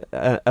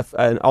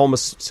 and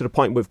almost to the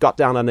point we've got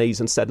down on our knees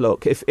and said,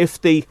 look,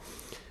 if the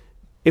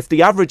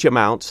average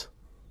amount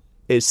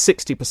is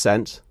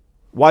 60%,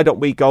 why don't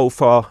we go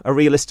for a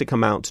realistic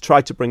amount to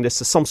try to bring this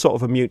to some sort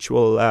of a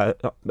mutual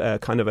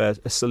kind of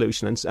a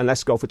solution, and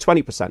let's go for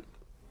 20%.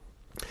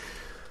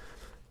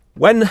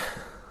 When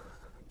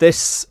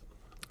this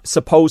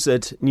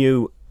supposed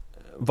new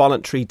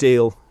voluntary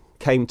deal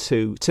came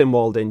to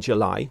Tynwald in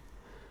July,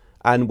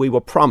 and we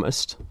were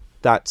promised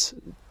that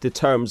the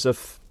terms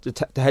of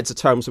the heads of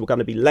terms were going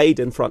to be laid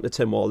in front of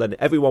Tynwald and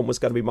everyone was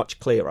going to be much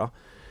clearer,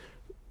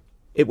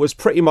 it was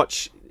pretty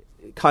much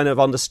kind of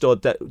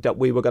understood that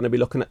we were going to be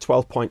looking at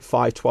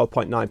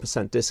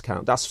 12.9%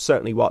 discount. That's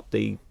certainly what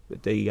the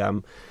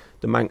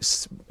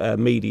Manx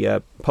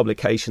media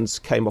publications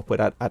came up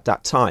with at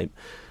that time.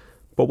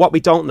 But what we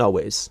don't know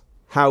is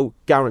how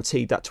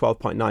guaranteed that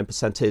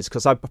 12.9% is,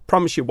 because I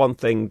promise you one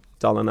thing,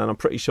 Donald, and I'm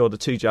pretty sure the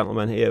two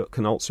gentlemen here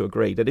can also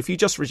agree, that if you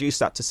just reduce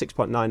that to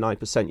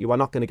 6.99%, you are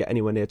not going to get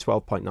anywhere near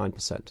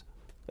 12.9%.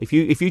 If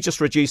you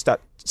just reduce that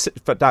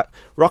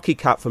rocky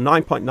cap from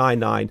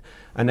 9.99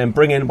 and then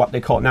bring in what they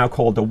now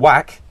call the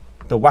WACC,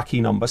 the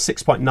wacky number,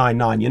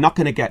 6.99, you're not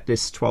going to get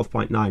this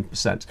 12.9%.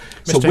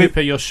 Mr.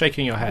 Hooper, you're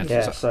shaking your head.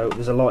 Yeah, so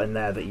there's a lot in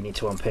there that you need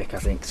to unpick, I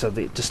think. So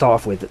to start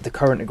off with, the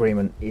current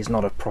agreement is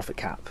not a profit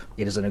cap.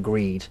 It is an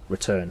agreed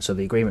return. So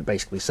the agreement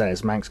basically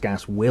says Manx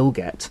Gas will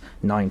get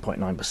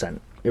 9.9%.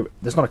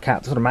 there's not a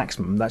cap, there's not a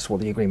maximum. That's what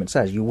the agreement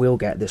says. You will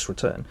get this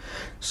return.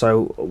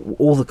 So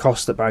all the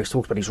costs that Barry's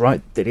talked about, he's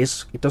right.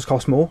 It does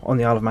cost more on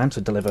the Isle of Man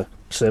to deliver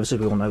services.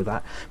 We all know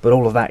that, but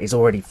all of that is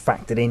already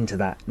factored into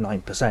that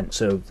 9%.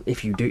 So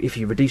if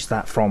you reduce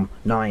that from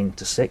 9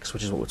 to 6,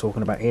 which is what we're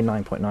talking about here,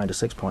 9.9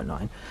 to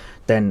 6.9.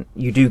 then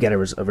you do get a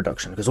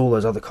reduction, because all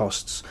those other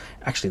costs,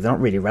 actually, they're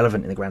not really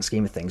relevant in the grand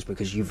scheme of things,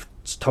 because you've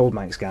told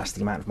Manx Gas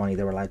the amount of money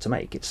they're allowed to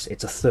make. It's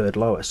a third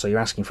lower, so you're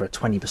asking for a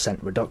 20%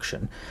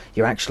 reduction.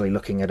 You're actually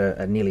looking at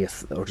a nearly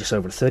or just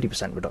over a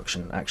 30%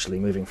 reduction, actually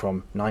moving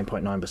from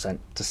 9.9%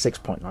 to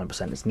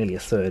 6.9%. It's nearly a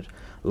third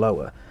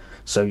lower.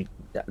 So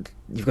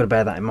you've got to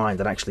bear that in mind,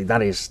 that actually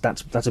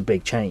that's a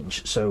big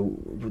change. So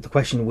the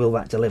question, will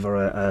that deliver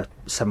a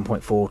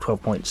 7.4,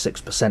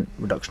 12.6%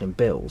 reduction in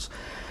bills?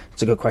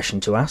 It's a good question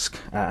to ask,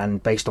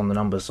 and based on the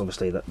numbers,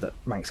 obviously, that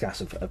Manx Gas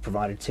have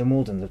provided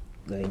Tynwald and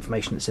the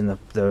information that's in the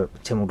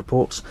Tynwald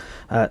reports,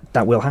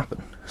 that will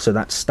happen. So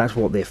that's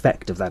what the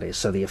effect of that is.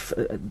 So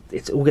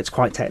it all gets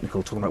quite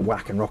technical, talking about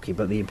whack and rocky,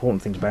 but the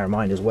important thing to bear in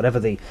mind is whatever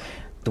the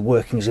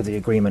workings of the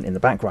agreement in the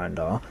background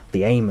are,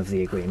 the aim of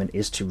the agreement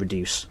is to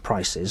reduce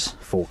prices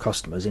for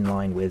customers in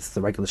line with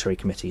the Regulatory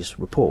Committee's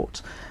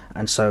report.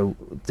 And so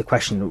the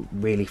question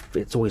really,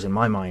 it's always in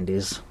my mind,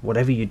 is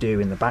whatever you do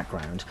in the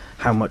background,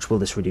 how much will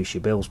this reduce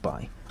your bills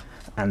by?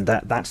 And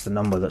that's the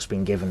number that's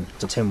been given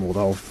to Tynwald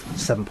of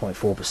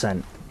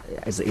 7.4%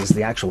 is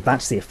the actual,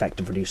 that's the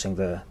effect of reducing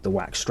the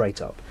WACC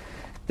straight up.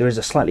 There is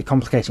a slightly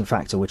complicating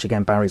factor, which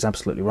again Barry's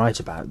absolutely right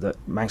about, that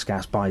Manx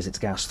Gas buys its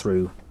gas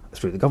through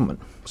the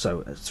government,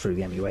 so through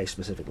the MUA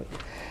specifically,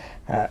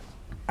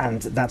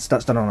 and that's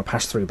done on a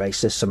pass-through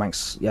basis. So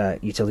Manx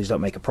utilities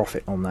don't make a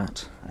profit on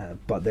that,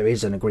 but there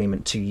is an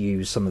agreement to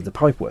use some of the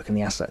pipework and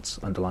the assets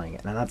underlying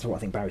it, and that's what I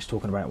think Barry's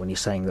talking about when he's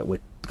saying that the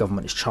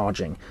government is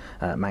charging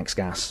Manx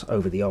Gas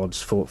over the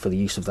odds for the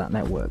use of that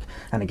network.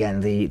 And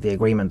again, the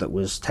agreement that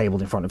was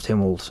tabled in front of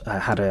Tynwald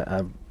had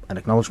an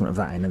acknowledgement of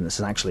that in, and this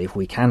is actually, if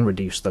we can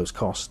reduce those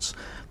costs,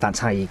 that's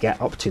how you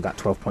get up to that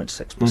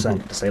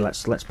 12.6%, to say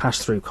let's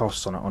pass through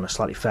costs on a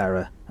slightly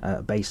fairer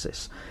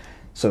basis.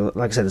 So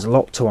like I said, there's a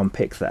lot to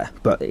unpick there,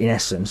 but in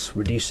essence,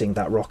 reducing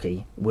that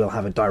ROCE will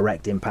have a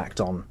direct impact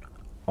on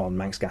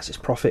Manx Gas's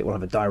profit, will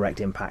have a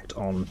direct impact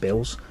on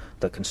bills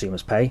that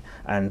consumers pay,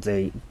 and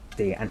the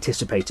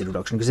anticipated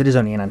reduction, because it is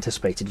only an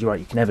anticipated, you're right,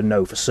 you can never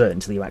know for certain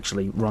until you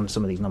actually run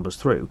some of these numbers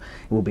through,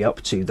 it will be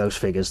up to those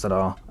figures that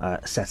are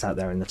set out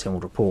there in the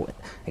Tynwald report.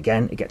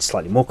 Again, it gets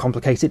slightly more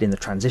complicated in the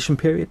transition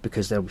period,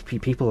 because there will be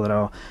people that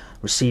are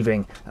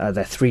receiving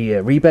their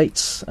 3-year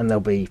rebates, and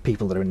there'll be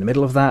people that are in the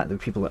middle of that, there'll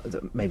be people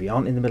that maybe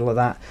aren't in the middle of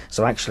that.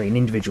 So actually an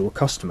individual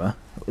customer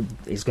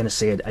is going to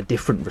see a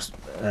different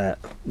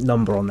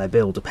number on their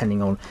bill,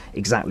 depending on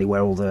exactly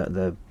where all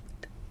the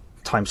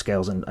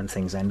timescales and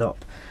things end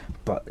up.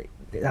 But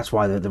that's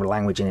why the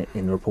language in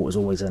the report is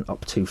always an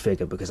up to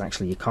figure, because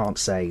actually you can't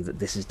say that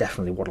this is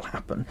definitely what will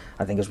happen.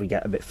 I think as we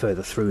get a bit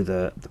further through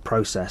the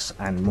process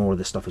and more of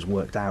this stuff is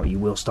worked out, you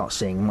will start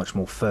seeing much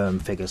more firm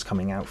figures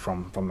coming out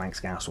from Manx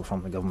Gas or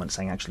from the government,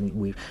 saying actually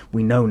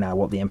we know now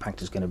what the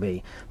impact is going to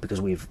be, because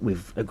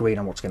we've agreed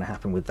on what's going to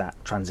happen with that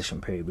transition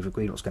period. We've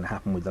agreed what's going to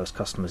happen with those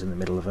customers in the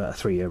middle of a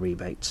 3-year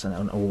rebates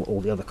and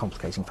all the other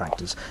complicating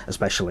factors,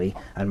 especially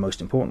and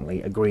most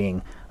importantly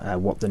agreeing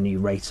what the new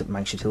rates at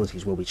Manx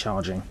Utilities will be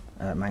charging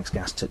Manx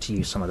Gas to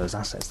use some of those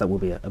assets. That will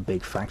be a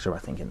big factor, I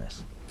think, in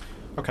this.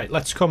 Okay,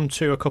 let's come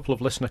to a couple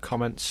of listener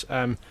comments.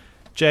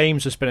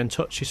 James has been in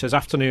touch. He says,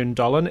 "Afternoon,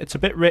 Dolan. It's a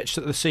bit rich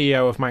that the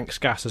CEO of Manx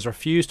Gas has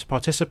refused to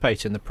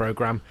participate in the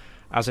programme,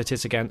 as it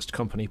is against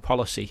company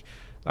policy.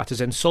 That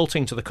is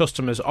insulting to the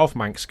customers of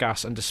Manx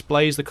Gas and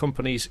displays the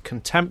company's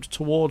contempt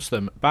towards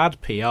them. Bad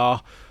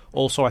PR.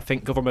 Also, I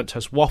think government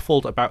has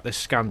waffled about this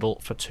scandal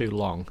for too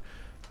long."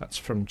 That's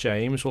from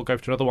James. We'll go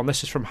to another one.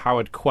 This is from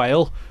Howard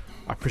Quayle.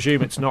 I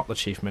presume it's not the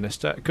Chief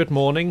Minister. "Good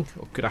morning,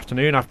 or good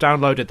afternoon. I've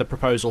downloaded the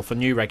proposal for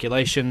new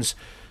regulations.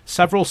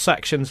 Several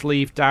sections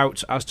leave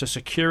doubt as to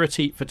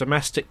security for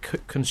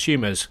domestic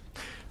consumers.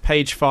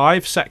 Page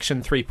 5,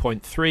 section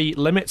 3.3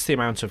 limits the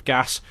amount of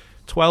gas,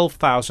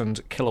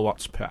 12,000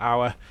 kilowatts per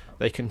hour,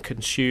 they can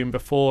consume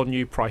before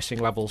new pricing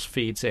levels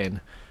feeds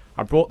in.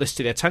 I brought this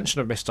to the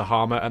attention of Mr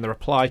Harmer, and the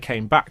reply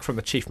came back from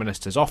the Chief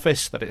Minister's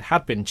office that it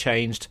had been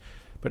changed,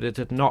 but it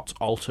had not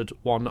altered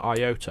one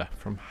iota."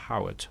 From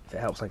Howard. If it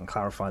helps, I can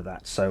clarify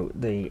that. So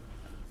the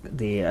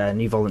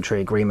new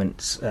voluntary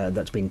agreement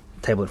that's been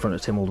tabled in front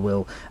of Tynwald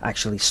will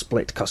actually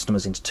split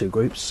customers into 2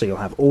 groups. So you'll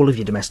have all of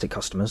your domestic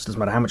customers. Doesn't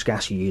matter how much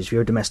gas you use, if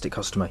you're a domestic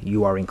customer,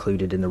 you are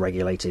included in the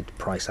regulated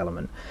price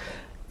element.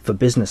 For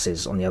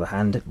businesses, on the other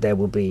hand, there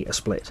will be a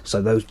split.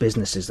 So those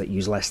businesses that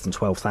use less than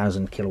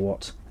 12,000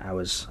 kilowatt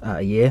hours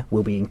a year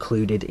will be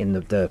included in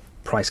the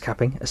price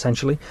capping,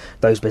 essentially.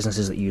 Those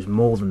businesses that use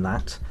more than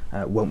that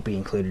won't be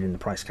included in the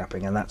price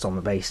capping, and that's on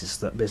the basis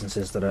that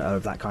businesses that are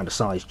of that kind of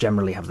size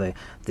generally have the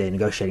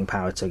negotiating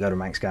power to go to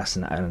Manx Gas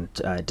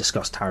and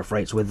discuss tariff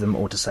rates with them,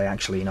 or to say,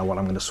 actually, you know what,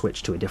 I'm going to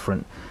switch to a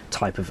different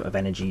type of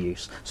energy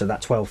use. So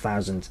that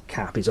 12,000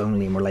 cap is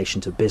only in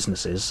relation to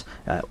businesses.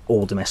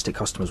 All domestic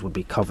customers would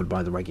be covered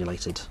by the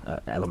regulated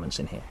elements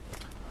in here.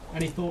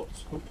 Any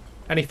thoughts?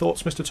 Any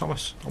thoughts, Mr.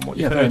 Thomas, on what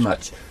you've heard? Yeah, very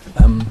much.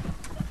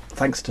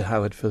 Thanks to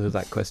Howard for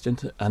that question,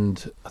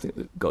 and I think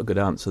we've got a good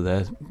answer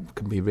there.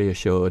 Can be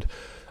reassured.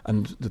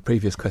 And the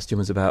previous question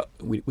was about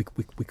we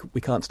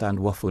can't stand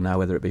waffle now,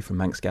 whether it be from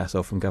Manx Gas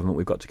or from government.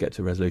 We've got to get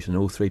to a resolution.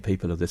 All three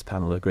people of this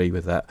panel agree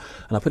with that.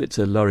 And I put it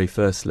to Laurie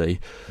firstly.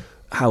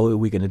 How are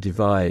we going to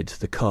divide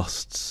the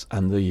costs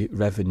and the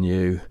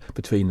revenue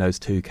between those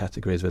two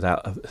categories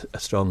without a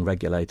strong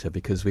regulator?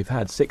 Because we've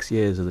had 6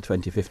 years of the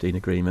 2015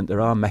 agreement. There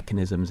are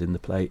mechanisms in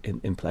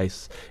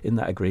place in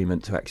that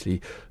agreement to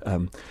actually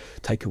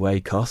take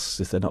away costs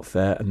if they're not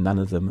fair, and none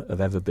of them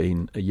have ever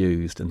been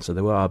used. And so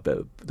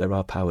there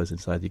are powers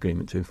inside the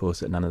agreement to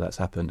enforce it. None of that's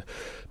happened.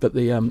 But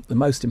the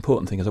most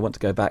important thing is I want to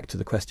go back to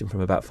the question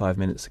from about 5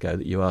 minutes ago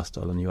that you asked,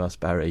 Ol, and you asked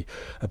Barry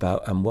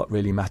about what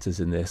really matters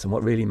in this. And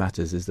what really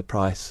matters is the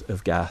price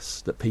of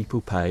gas that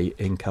people pay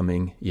in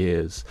coming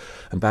years.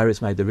 And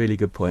Barry's made the really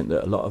good point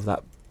that a lot of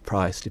that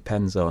price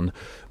depends on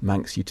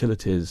Manx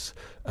Utilities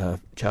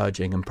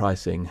charging and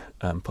pricing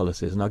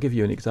policies. And I'll give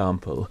you an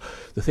example.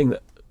 The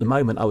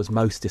moment I was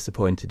most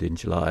disappointed in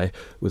July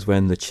was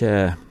when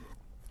the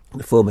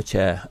former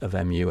chair of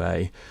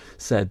MUA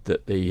said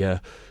that the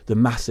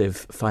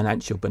massive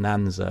financial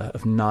bonanza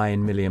of £9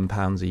 million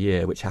a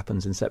year, which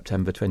happens in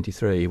September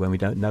 23, when we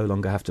no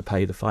longer have to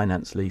pay the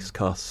finance lease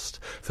cost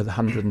for the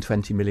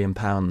 £120 million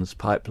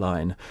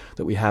pipeline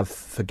that we have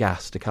for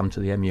gas to come to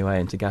the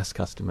MUA and to gas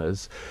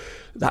customers,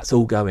 that's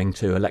all going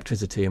to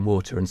electricity and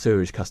water and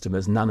sewerage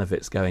customers. None of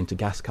it's going to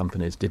gas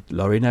companies. Did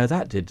Laurie know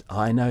that? Did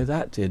I know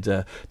that?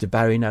 Did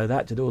Barry know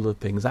that? Did all the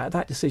things?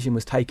 That decision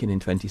was taken in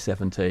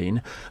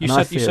 2017. You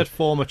said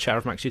former chair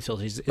of Manx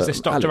Utilities. Is this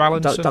Dr.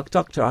 Allinson?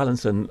 Dr.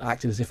 Allinson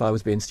acted as if I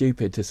was being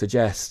stupid to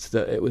suggest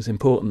that it was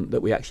important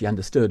that we actually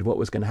understood what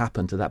was going to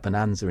happen to that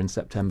bonanza in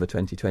September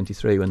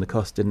 2023 when the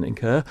cost didn't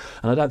incur.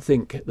 And I don't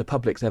think the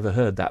public's ever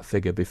heard that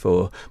figure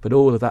before, but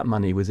all of that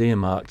money was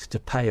earmarked to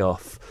pay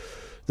off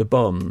the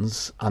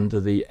bonds under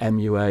the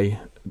MUA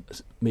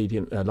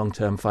medium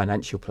long-term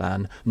financial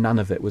plan. None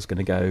of it was going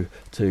to go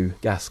to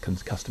gas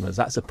customers.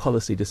 That's a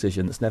policy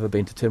decision that's never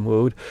been to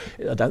Tynwald.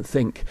 I don't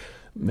think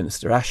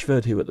Minister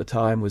Ashford, who at the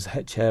time was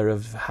head chair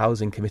of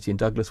Housing Committee in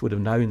Douglas, would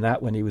have known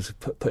that when he was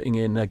putting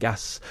in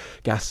gas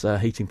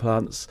heating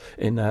plants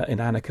in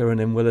Annika and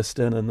in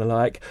Williston and the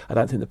like. I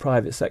don't think the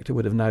private sector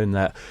would have known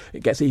that.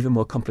 It gets even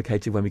more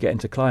complicated when we get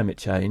into climate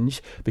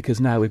change, because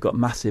now we've got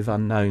massive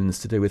unknowns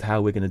to do with how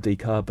we're going to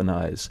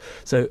decarbonise.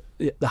 So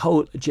the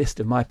whole gist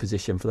of my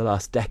position for the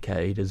last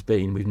decade has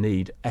been we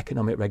need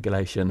economic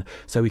regulation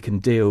so we can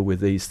deal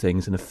with these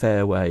things in a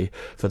fair way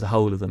for the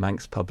whole of the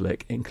Manx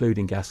public,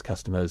 including gas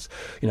customers.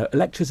 You know,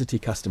 electricity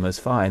customers,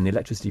 fine, the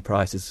electricity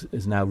price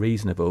is now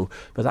reasonable,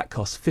 but that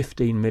costs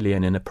 15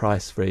 million in a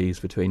price freeze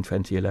between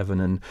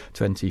 2011 and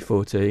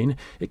 2014.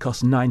 It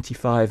cost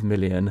 95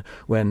 million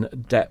when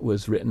debt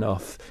was written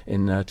off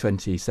in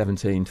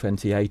 2017,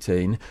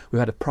 2018. We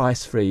had a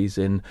price freeze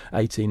in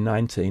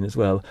 18-19 as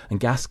well, and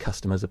gas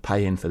customers are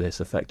paying for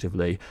this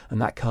effectively, and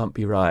that can't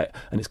be right,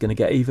 and it's going to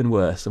get even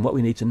worse. And what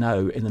we need to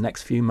know in the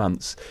next few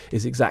months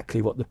is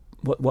exactly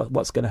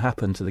what's going to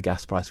happen to the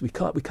gas price. We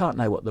can't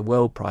know what the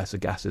world price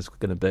of gas is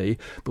going to be,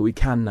 but we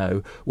can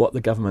know what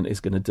the government is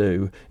going to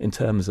do in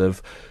terms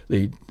of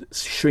the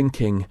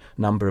shrinking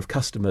number of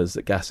customers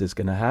that gas is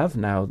going to have.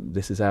 Now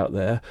this is out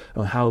there,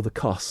 and how the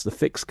costs, the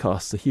fixed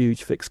costs, the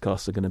huge fixed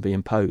costs are going to be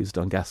imposed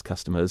on gas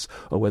customers,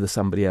 or whether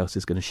somebody else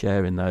is going to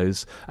share in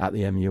those at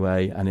the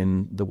MUA and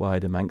in the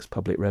wider Manx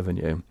public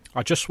revenue.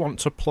 I just want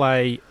to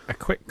play a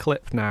quick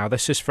clip now.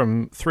 This is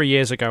from 3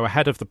 years ago,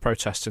 ahead of the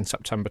protest in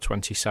September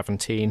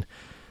 2017.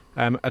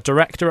 A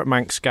director at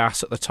Manx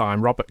Gas at the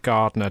time, Robert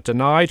Gardner,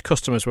 denied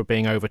customers were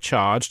being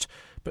overcharged,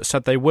 but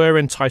said they were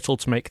entitled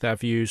to make their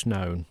views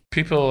known.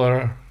 People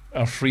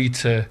are free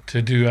to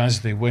do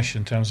as they wish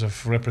in terms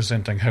of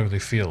representing how they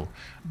feel.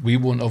 We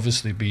won't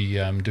obviously be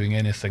doing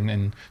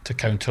anything to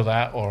counter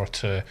that or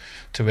to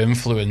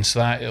influence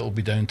that. It'll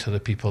be down to the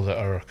people that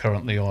are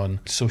currently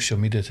on social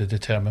media to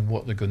determine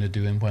what they're going to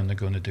do and when they're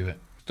going to do it.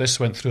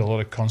 This went through a lot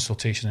of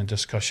consultation and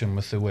discussion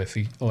with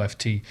the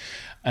OFT,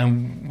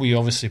 and we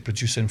obviously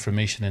produce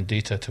information and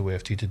data to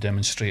OFT to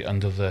demonstrate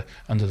under the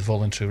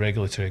voluntary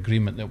regulatory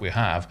agreement that we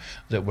have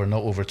that we're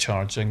not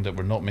overcharging, that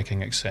we're not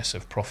making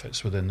excessive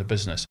profits within the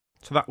business.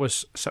 So that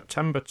was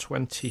September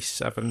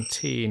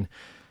 2017.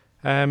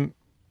 Mr.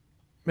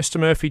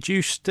 Murphy, do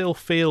you still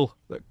feel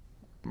that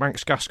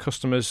Manx Gas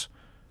customers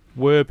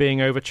were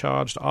being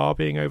overcharged, are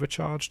being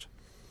overcharged?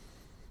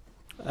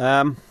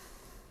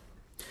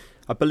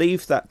 I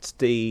believe that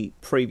the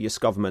previous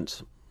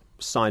government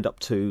signed up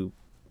to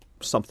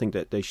something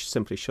that they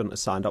simply shouldn't have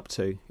signed up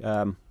to.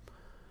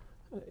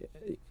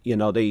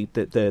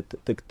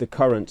 the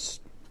current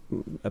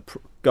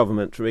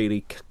government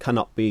really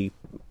cannot be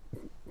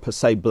per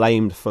se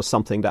blamed for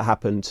something that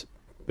happened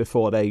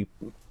before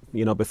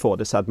before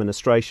this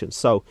administration.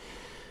 So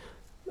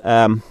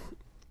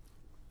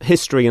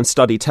history and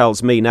study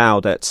tells me now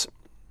that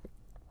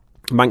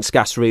Manx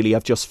Gas really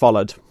have just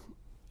followed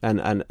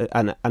and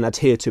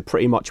adhered to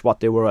pretty much what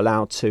they were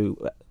allowed to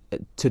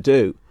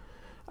do,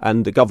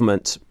 and the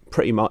government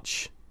pretty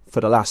much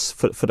for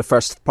the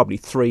first probably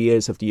 3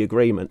 years of the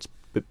agreement,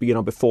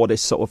 before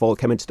this sort of all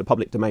came into the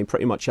public domain,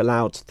 pretty much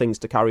allowed things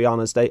to carry on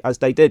as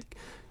they did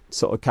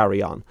sort of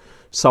carry on.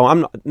 So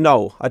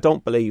I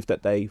don't believe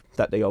that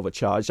they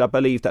overcharged. I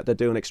believe that they're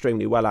doing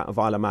extremely well out of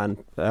Isle of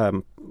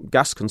Man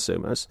gas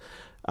consumers,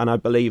 and I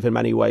believe in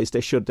many ways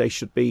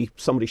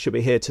somebody should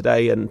be here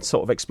today and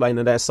sort of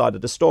explaining their side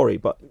of the story.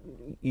 But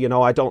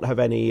I don't have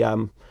any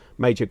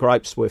major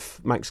gripes with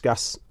Manx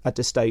Gas at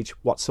this stage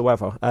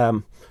whatsoever.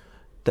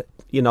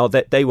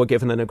 They were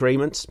given an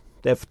agreement.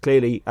 They've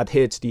clearly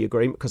adhered to the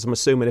agreement, because I'm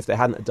assuming if they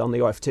hadn't done,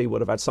 the OFT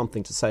would have had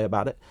something to say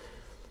about it.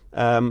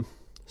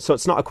 So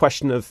it's not a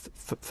question of,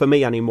 for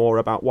me anymore,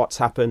 about what's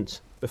happened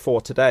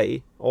before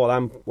today. All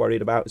I'm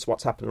worried about is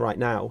what's happening right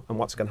now and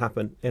what's going to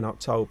happen in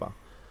October.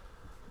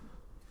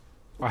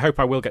 I hope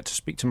I will get to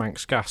speak to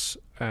Manx Gas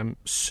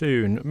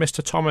soon.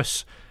 Mr.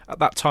 Thomas, at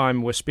that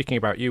time we're speaking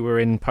about, you were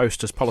in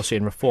post as Policy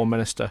and Reform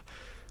Minister.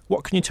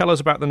 What can you tell us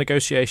about the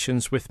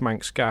negotiations with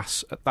Manx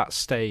Gas at that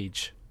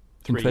stage?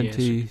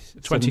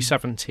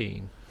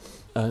 2017.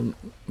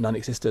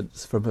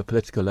 Non-existence from a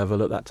political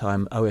level at that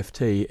time.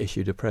 OFT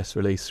issued a press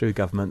release through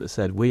government that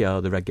said we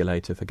are the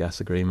regulator for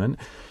gas agreement.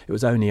 It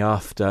was only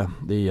after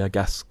the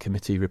gas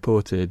committee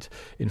reported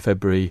in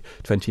February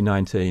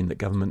 2019 that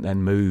government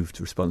then moved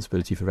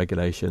responsibility for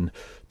regulation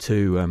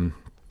to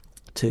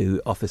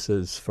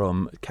officers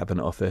from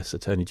Cabinet Office,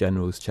 Attorney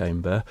General's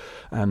Chamber,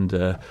 and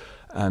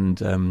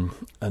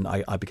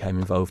I became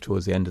involved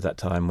towards the end of that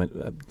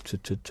time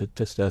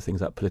to stir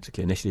things up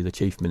politically. Initially, the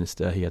Chief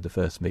Minister, he had the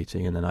first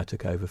meeting, and then I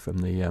took over from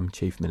the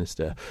Chief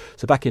Minister.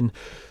 So back in...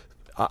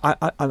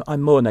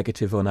 I'm more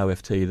negative on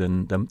OFT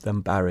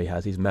than Barry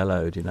has. He's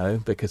mellowed,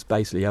 because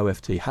basically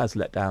OFT has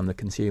let down the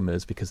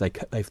consumers, because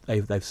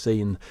they've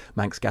seen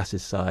Manx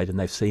Gas's side, and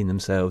they've seen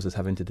themselves as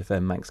having to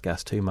defend Manx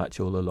Gas too much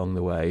all along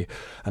the way.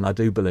 And I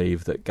do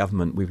believe that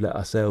government, we've let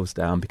ourselves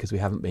down because we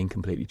haven't been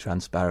completely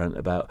transparent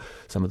about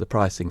some of the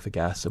pricing for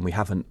gas, and we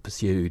haven't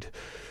pursued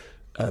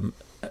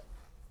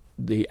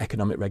the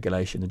economic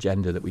regulation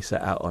agenda that we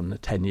set out on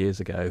 10 years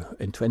ago.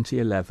 In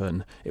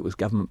 2011, it was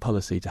government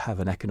policy to have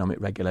an economic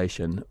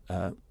regulation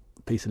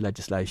piece of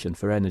legislation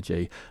for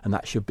energy, and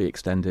that should be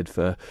extended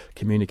for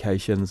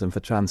communications and for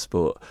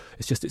transport.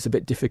 It's a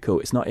bit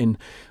difficult. It's not in,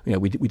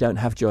 we don't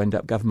have joined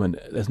up government.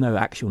 There's no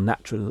actual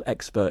natural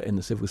expert in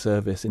the civil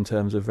service in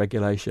terms of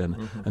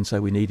regulation, and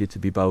so we needed to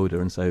be bolder.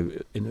 And so,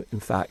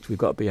 in fact, we've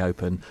got to be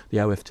open. The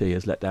OFT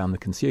has let down the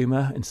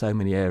consumer in so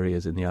many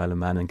areas in the Isle of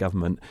Man, and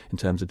government, in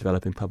terms of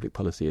developing public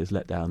policy, has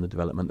let down the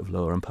development of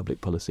law and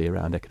public policy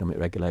around economic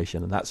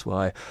regulation. And that's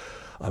why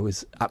I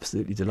was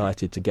absolutely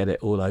delighted to get it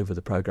all over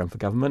the programme for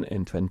government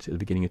at the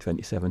beginning of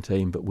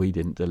 2017, but we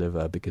didn't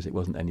deliver because it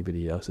wasn't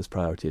anybody else's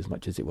priority as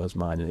much as it was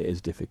mine, and it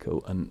is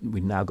difficult. And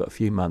we've now got a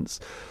few months.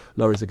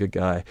 Laurie's a good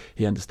guy.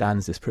 He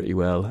understands this pretty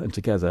well, and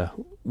together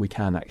we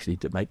can actually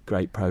make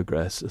great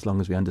progress as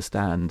long as we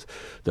understand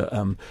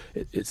that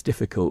it's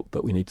difficult,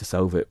 but we need to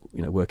solve it,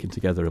 working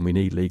together, and we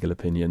need legal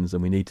opinions,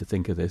 and we need to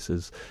think of this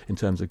as in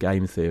terms of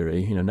game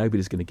theory.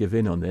 Nobody's going to give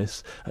in on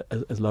this.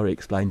 As Laurie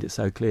explained it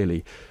so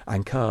clearly,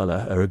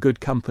 Ankala are a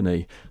good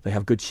company. They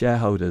have good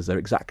shareholders. They're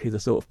exactly the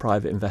sort of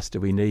private investor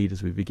we need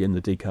as we begin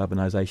the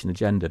decarbonisation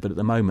agenda. But at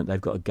the moment, they've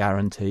got a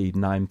guaranteed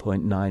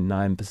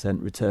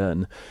 9.99%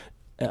 return.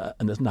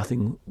 And there's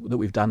nothing that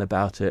we've done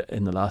about it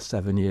in the last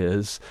 7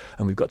 years,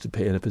 and we've got to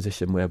be in a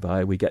position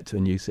whereby we get to a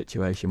new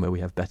situation where we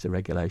have better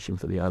regulation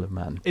for the Isle of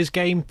Man. Is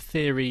game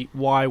theory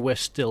why we're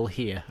still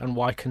here and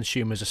why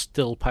consumers are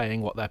still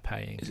paying what they're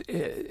paying?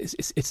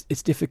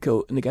 It's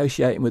difficult.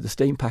 Negotiating with the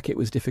steam packet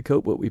was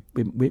difficult, but we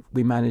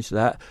managed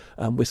that.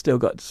 We've still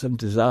got some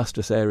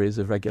disastrous areas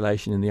of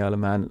regulation in the Isle of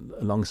Man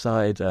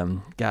alongside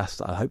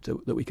gas. I hope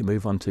that we can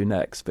move on to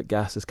next, but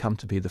gas has come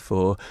to be the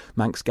fore.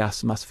 Manx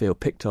Gas must feel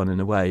picked on in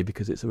a way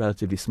because it's a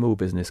relatively small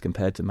business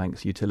compared to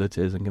Manx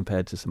Utilities and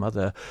compared to some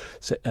other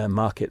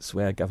markets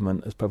where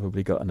government has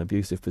probably got an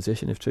abusive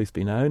position, if truth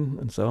be known,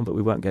 and so on. But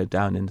we won't go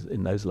down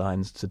in those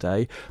lines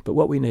today. But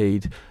what we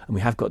need, and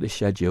we have got this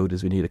scheduled,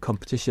 is we need a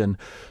competition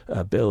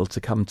bill to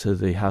come to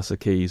the House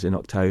of Keys in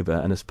October.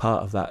 And as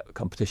part of that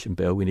competition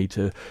bill, we need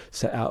to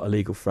set out a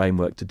legal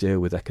framework to deal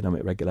with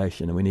economic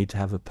regulation. And we need to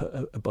have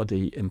a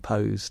body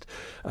imposed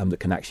that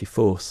can actually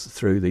force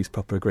through these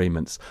proper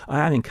agreements.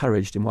 I am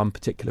encouraged in one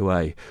particular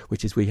way,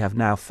 which is we have have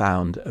now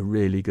found a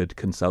really good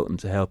consultant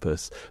to help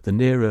us. The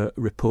NERA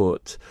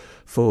report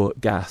for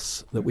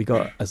gas that we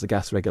got as the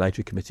Gas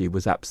Regulatory Committee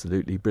was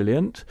absolutely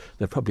brilliant.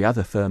 There are probably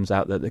other firms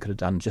out there that could have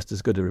done just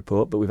as good a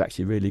report, but we've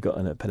actually really got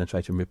a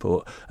penetrating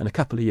report. And a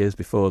couple of years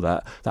before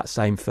that, that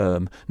same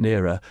firm,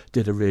 NERA,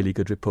 did a really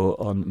good report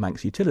on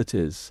Manx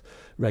Utilities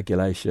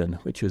regulation,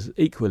 which was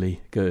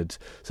equally good.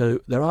 So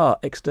there are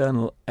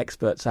external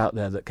experts out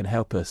there that can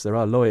help us. There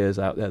are lawyers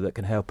out there that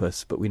can help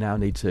us, but we now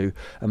need to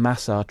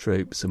amass our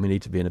troops, and we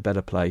need to be in a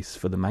better place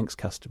for the Manx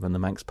customer and the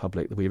Manx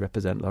public that we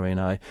represent, Laurie and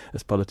I,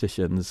 as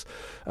politicians,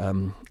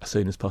 as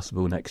soon as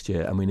possible next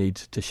year. And we need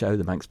to show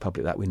the Manx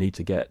public that we need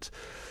to get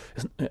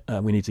that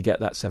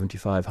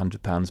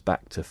 £7,500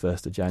 back to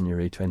 1st of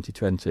January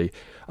 2020.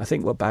 I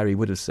think what Barry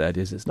would have said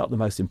is it's not the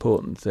most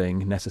important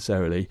thing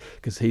necessarily,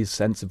 because he's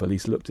sensible,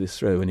 he's looked this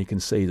through, and he can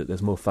see that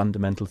there's more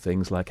fundamental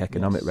things like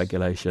economic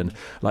regulation,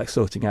 like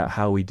sorting out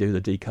how we do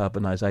the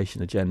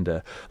decarbonisation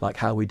agenda, like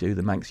how we do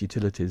the Manx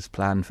Utilities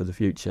plan for the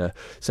future.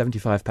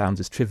 £75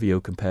 is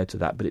trivial compared to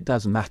that, but it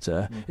does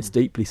matter. It's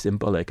deeply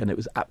symbolic, and it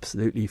was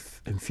absolutely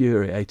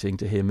infuriating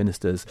to hear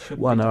ministers,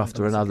 one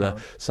after another,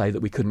 say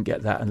that we couldn't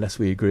get that unless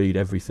we agreed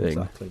everything.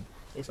 Exactly.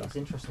 It's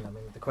interesting. I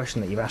mean, the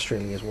question that you've asked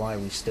really is why are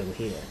we still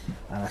here?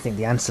 And I think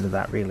the answer to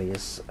that really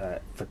is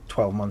for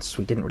 12 months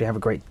we didn't really have a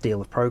great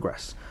deal of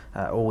progress.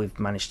 All we've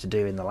managed to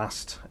do in the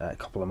last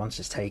couple of months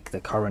is take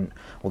the current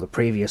or the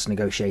previous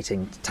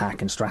negotiating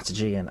tack and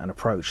strategy and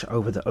approach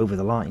over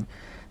the line.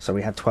 So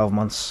we had 12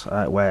 months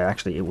where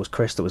actually it was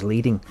Chris that was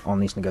leading on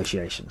these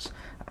negotiations.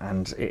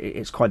 And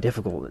it's quite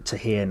difficult to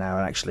hear now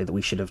actually that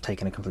we should have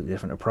taken a completely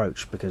different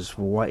approach, because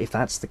if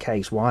that's the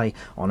case, why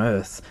on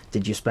earth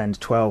did you spend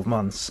 12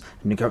 months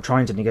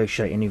trying to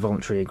negotiate a new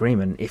voluntary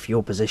agreement if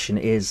your position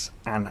is,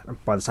 and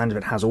by the sound of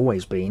it has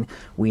always been,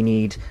 we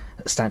need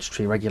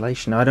statutory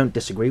regulation? Now, I don't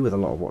disagree with a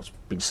lot of what's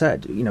been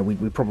said. You know,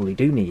 we probably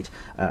do need,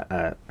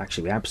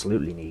 actually we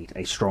absolutely need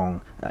a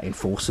strong,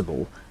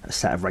 enforceable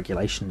set of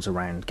regulations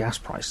around gas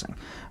pricing.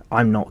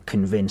 I'm not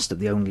convinced that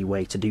the only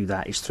way to do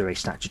that is through a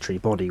statutory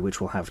body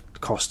which will have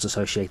costs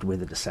associated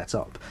with it to set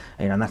up.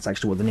 And that's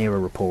actually what the NERA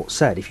report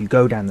said. If you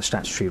go down the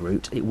statutory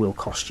route, it will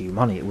cost you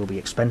money, it will be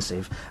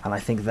expensive. And I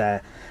think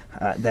their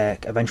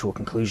eventual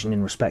conclusion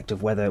in respect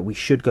of whether we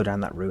should go down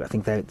that route, I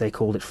think they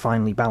called it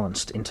finely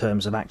balanced in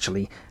terms of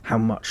actually how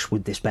much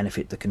would this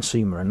benefit the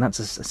consumer. And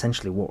that's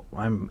essentially what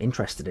I'm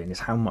interested in, is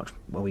how much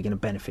are we going to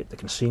benefit the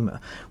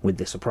consumer with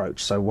this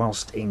approach. So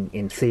whilst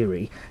in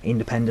theory,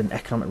 independent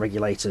economic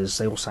regulators,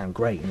 they all sound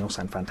great and they all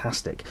sound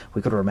fantastic,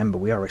 we've got to remember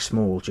we are a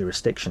small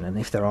jurisdiction, and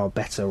if there are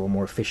better or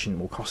more efficient,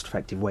 more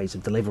cost-effective ways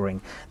of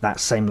delivering that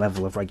same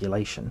level of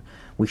regulation,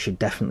 we should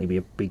definitely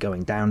be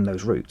going down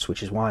those routes,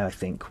 which is why I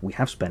think we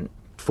have spent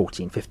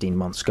 14-15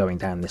 months going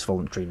down this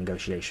voluntary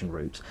negotiation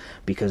route,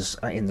 because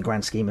in the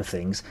grand scheme of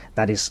things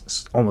that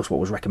is almost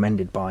what was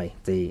recommended by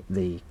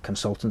the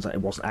consultants.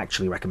 It wasn't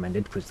actually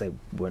recommended because they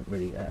weren't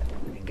really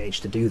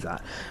engaged to do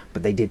that,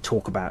 but they did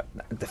talk about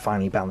the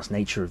finely balanced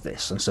nature of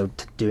this, and so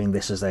doing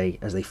this as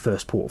a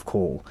first port of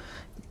call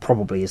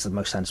probably is the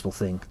most sensible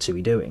thing to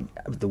be doing.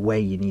 The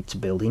way you need to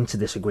build into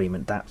this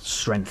agreement that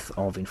strength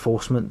of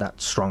enforcement, that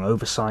strong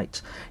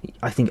oversight,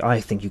 I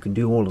think you can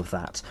do all of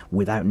that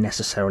without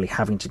necessarily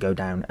having to go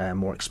down a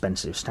more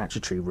expensive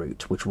statutory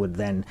route, which would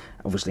then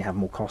obviously have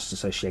more costs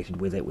associated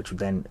with it, which would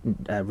then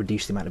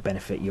reduce the amount of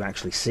benefit you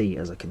actually see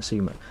as a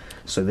consumer.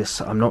 So this,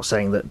 I'm not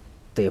saying that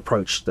the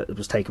approach that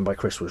was taken by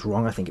Chris was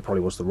wrong. I think it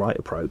probably was the right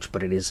approach,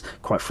 but it is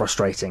quite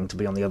frustrating to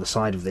be on the other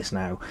side of this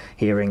now,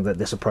 hearing that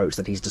this approach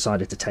that he's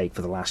decided to take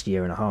for the last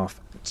year and a half,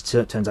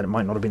 it turns out it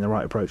might not have been the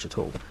right approach at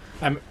all.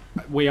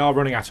 We are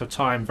running out of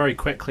time. Very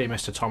quickly,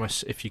 Mr.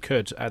 Thomas, if you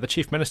could. The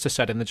Chief Minister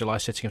said in the July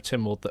sitting of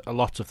Tynwald that a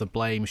lot of the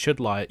blame should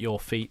lie at your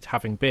feet,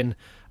 having been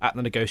at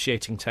the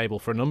negotiating table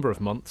for a number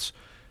of months.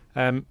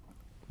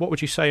 What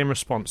would you say in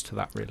response to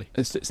that, really?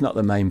 It's not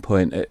the main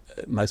point.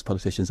 Most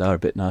politicians are a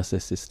bit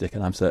narcissistic,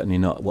 and I'm certainly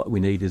not. What we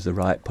need is the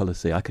right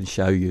policy. I can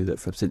show you that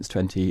since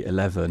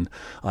 2011,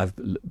 I've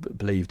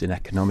believed in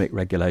economic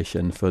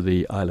regulation for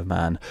the Isle of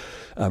Man.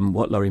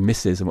 What Laurie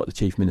misses and what the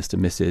Chief Minister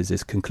misses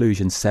is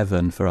conclusion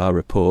 7 for our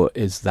report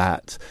is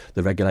that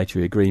the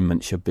regulatory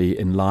agreement should be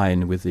in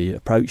line with the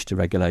approach to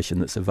regulation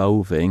that's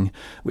evolving,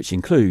 which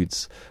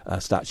includes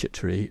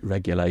statutory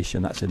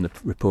regulation. That's in the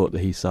report that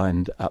he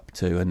signed up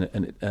to,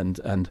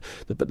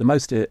 but the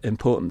most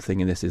important thing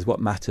in this is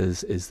what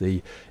matters is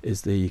the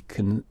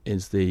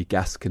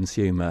gas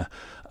consumer.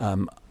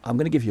 I'm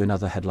going to give you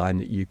another headline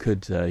that you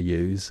could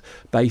use.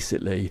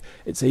 Basically,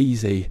 it's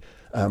easy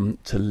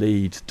to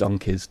lead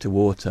donkeys to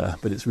water,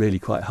 but it's really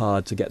quite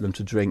hard to get them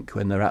to drink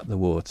when they're at the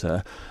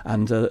water.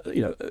 And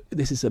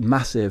this is a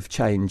massive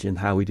change in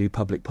how we do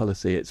public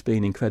policy. It's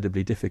been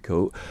incredibly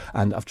difficult,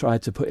 and I've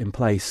tried to put in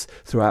place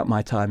throughout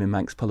my time in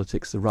Manx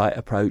politics the right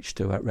approach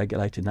to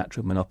regulating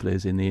natural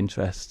monopolies in the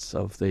interests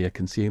of the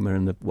consumer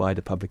and the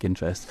wider public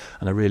interest.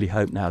 And I really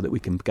hope now that we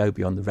can go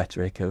beyond the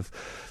rhetoric of,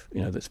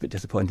 that's a bit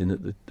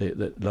disappointing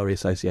that Laurie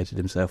associated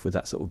himself with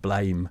that sort of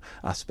blame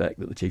aspect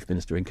that the Chief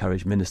Minister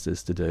encouraged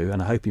ministers to do. And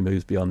and I hope he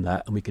moves beyond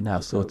that, and we can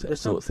now sort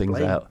things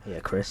out. Yeah,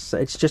 Chris,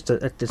 it's just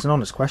it's an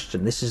honest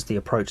question. This is the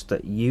approach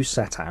that you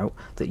set out,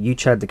 that you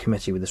chaired the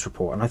committee with this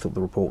report, and I thought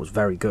the report was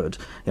very good.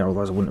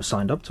 Otherwise I wouldn't have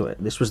signed up to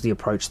it. This was the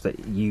approach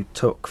that you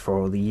took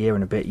for the year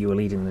and a bit you were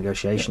leading the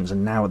negotiations,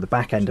 and now at the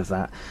back end of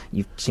that,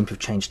 you seem to have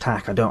changed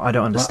tack. I don't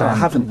understand. I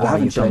haven't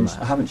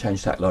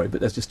changed tack, Laurie.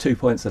 But there's just 2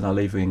 points that I'll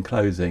leave you in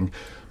closing.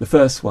 The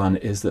first one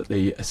is that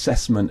the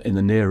assessment in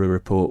the NERA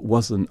report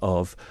wasn't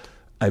of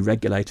a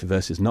regulator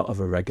versus not of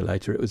a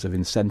regulator. It was of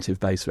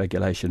incentive-based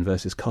regulation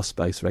versus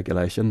cost-based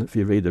regulation. If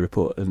you read the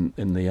report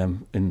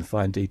in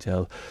fine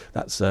detail,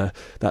 that's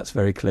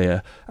very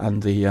clear.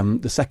 And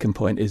the second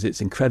point is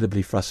it's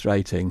incredibly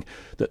frustrating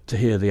that to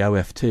hear the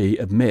OFT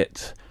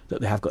admit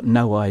that they have got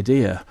no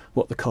idea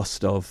what the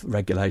cost of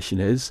regulation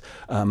is.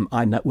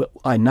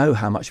 I know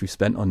how much we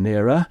spent on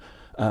NERA.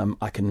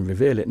 I can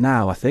reveal it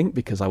now, I think,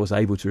 because I was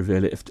able to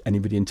reveal it if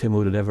anybody in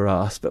Tynwald had ever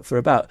asked. But for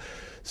about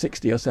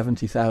 £60,000 or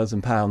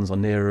 £70,000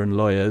 on NERA and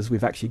lawyers,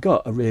 we've actually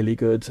got a really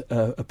good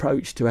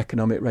approach to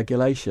economic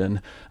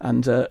regulation.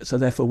 And so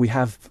therefore we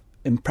have,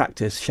 in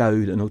practice,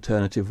 showed an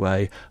alternative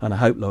way, and I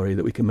hope, Laurie,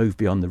 that we can move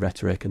beyond the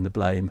rhetoric and the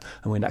blame,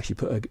 and we can actually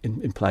put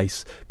in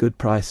place good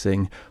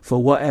pricing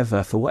for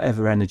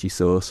whatever energy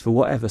source, for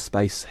whatever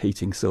space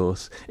heating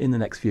source in the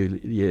next few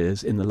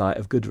years, in the light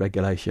of good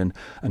regulation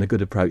and a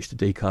good approach to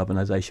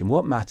decarbonisation.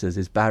 What matters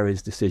is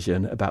Barry's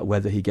decision about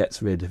whether he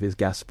gets rid of his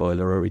gas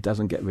boiler or he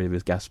doesn't get rid of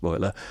his gas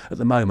boiler. At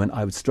the moment,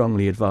 I would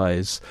strongly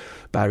advise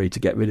Barry to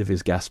get rid of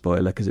his gas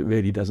boiler, because it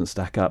really doesn't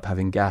stack up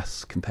having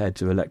gas compared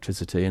to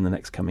electricity in the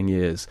next coming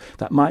years.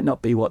 That might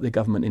not be what the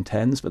government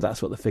intends, but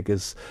that's what the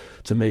figures,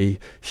 to me,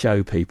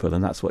 show people,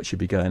 and that's what should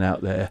be going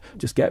out there.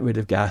 Just get rid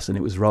of gas, and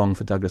it was wrong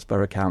for Douglas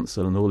Borough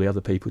Council and all the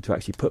other people to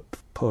actually put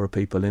poorer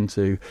people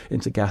into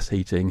gas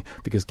heating,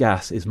 because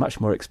gas is much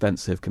more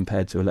expensive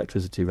compared to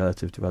electricity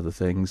relative to other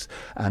things,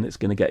 and it's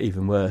going to get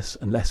even worse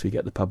unless we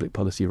get the public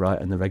policy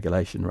right and the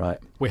regulation right.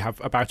 We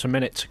have about a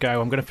minute to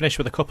go. I'm going to finish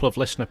with a couple of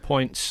listener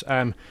points.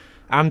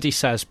 Andy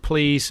says,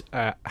 please,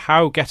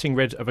 how getting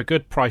rid of a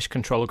good price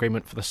control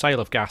agreement for the sale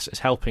of gas is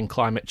helping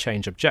climate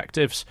change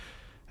objectives.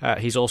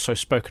 He's also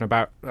spoken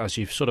about, as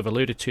you've sort of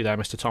alluded to there,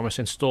 Mr. Thomas,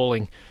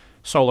 installing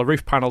solar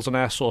roof panels and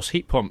air source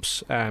heat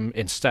pumps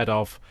instead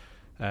of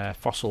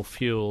fossil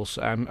fuels.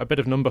 A bit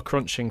of number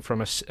crunching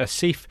from a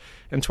CEF.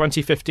 In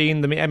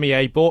 2015, the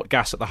MEA bought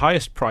gas at the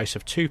highest price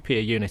of 2p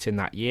a unit in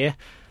that year.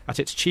 At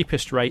its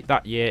cheapest rate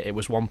that year, it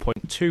was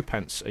 1.2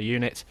 pence a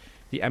unit.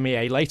 The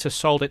MEA later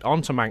sold it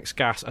on to Manx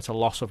Gas at a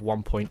loss of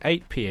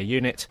 1.8p a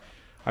unit.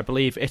 I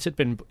believe if it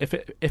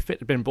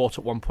had been bought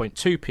at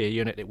 1.2p a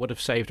unit, it would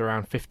have saved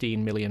around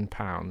 £15 million.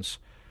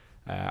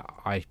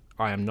 I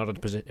am not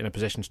in a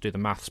position to do the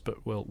maths,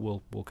 but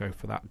we'll go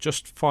for that.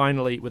 Just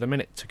finally, with a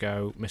minute to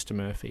go, Mr.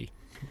 Murphy,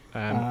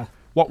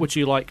 what would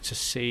you like to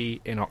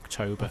see in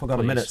October? I've got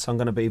a minute, so I'm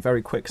going to be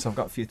very quick because I've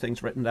got a few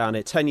things written down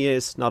here. 10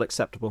 years, not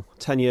acceptable.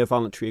 10-year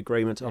voluntary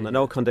agreement under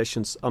no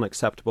conditions,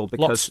 unacceptable.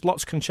 Because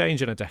lots can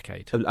change in a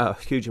decade.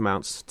 Huge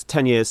amounts.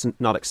 10 years,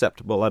 not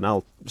acceptable, and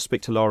I'll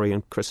speak to Laurie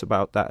and Chris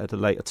about that at a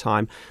later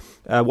time.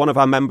 One of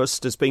our members,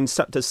 there's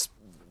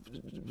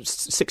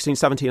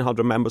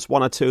 1,700 members.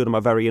 One or two of them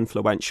are very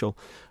influential.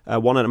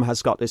 One of them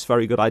has got this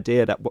very good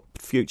idea that what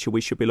future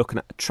we should be looking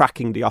at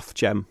tracking the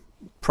Ofgem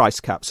price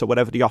cap. So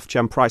whatever the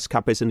Ofgem price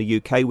cap is in the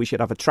UK, we should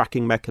have a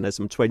tracking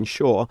mechanism to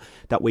ensure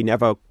that we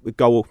never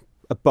go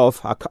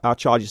above, our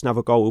charges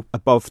never go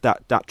above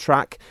that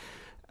track.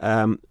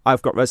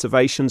 I've got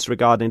reservations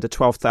regarding the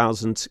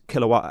 12,000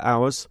 kilowatt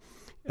hours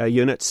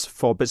units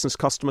for business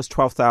customers.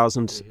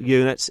 12,000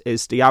 units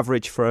is the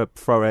average for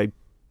a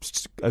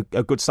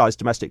good-sized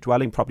domestic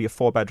dwelling, probably a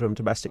 4-bedroom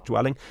domestic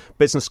dwelling.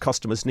 Business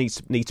customers need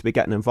to be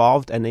getting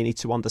involved, and they need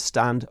to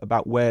understand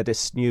about where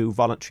this new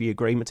voluntary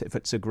agreement, if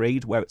it's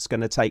agreed, where it's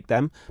going to take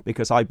them,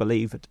 because I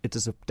believe it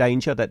is a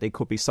danger that they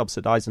could be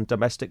subsidising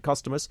domestic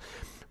customers.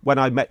 When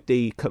I met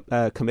the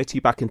committee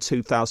back in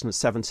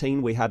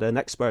 2017, we had an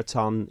expert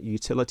on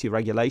utility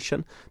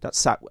regulation that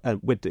sat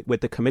with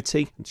the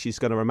committee. She's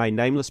going to remain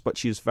nameless, but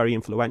she was very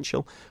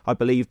influential. I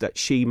believe that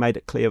she made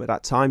it clear at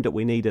that time that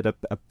we needed a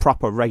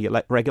proper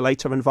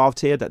regulator involved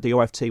here, that the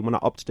OFT were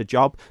not up to the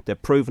job. They're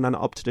proven they're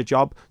not up to the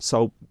job.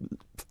 So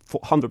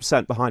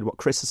 100% behind what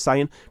Chris is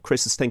saying.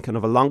 Chris is thinking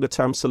of a longer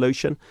term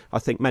solution. I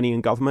think many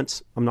in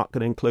government, I'm not going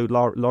to include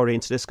Laurie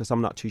into this because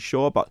I'm not too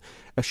sure, but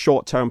a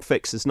short term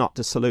fix is not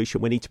the solution.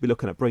 We need to be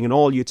looking at bringing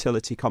all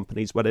utility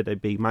companies, whether they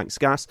be Manx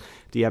Gas,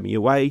 the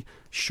MUA,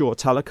 Shore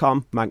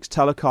Telecom, Manx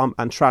Telecom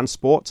and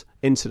Transport,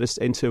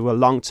 into a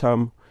long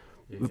term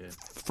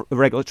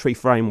regulatory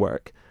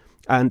framework.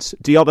 And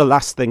the other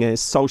last thing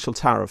is social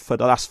tariff. For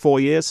the last 4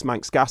 years,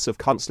 Manx Gas have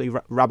constantly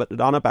rabbited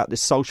on about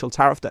this social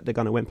tariff that they're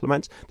going to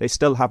implement. They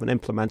still haven't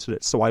implemented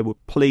it, so I would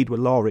plead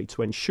with Laurie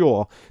to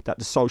ensure that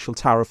the social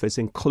tariff is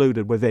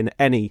included within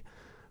any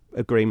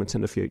agreement in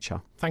the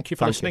future. Thank you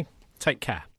for listening. Take care.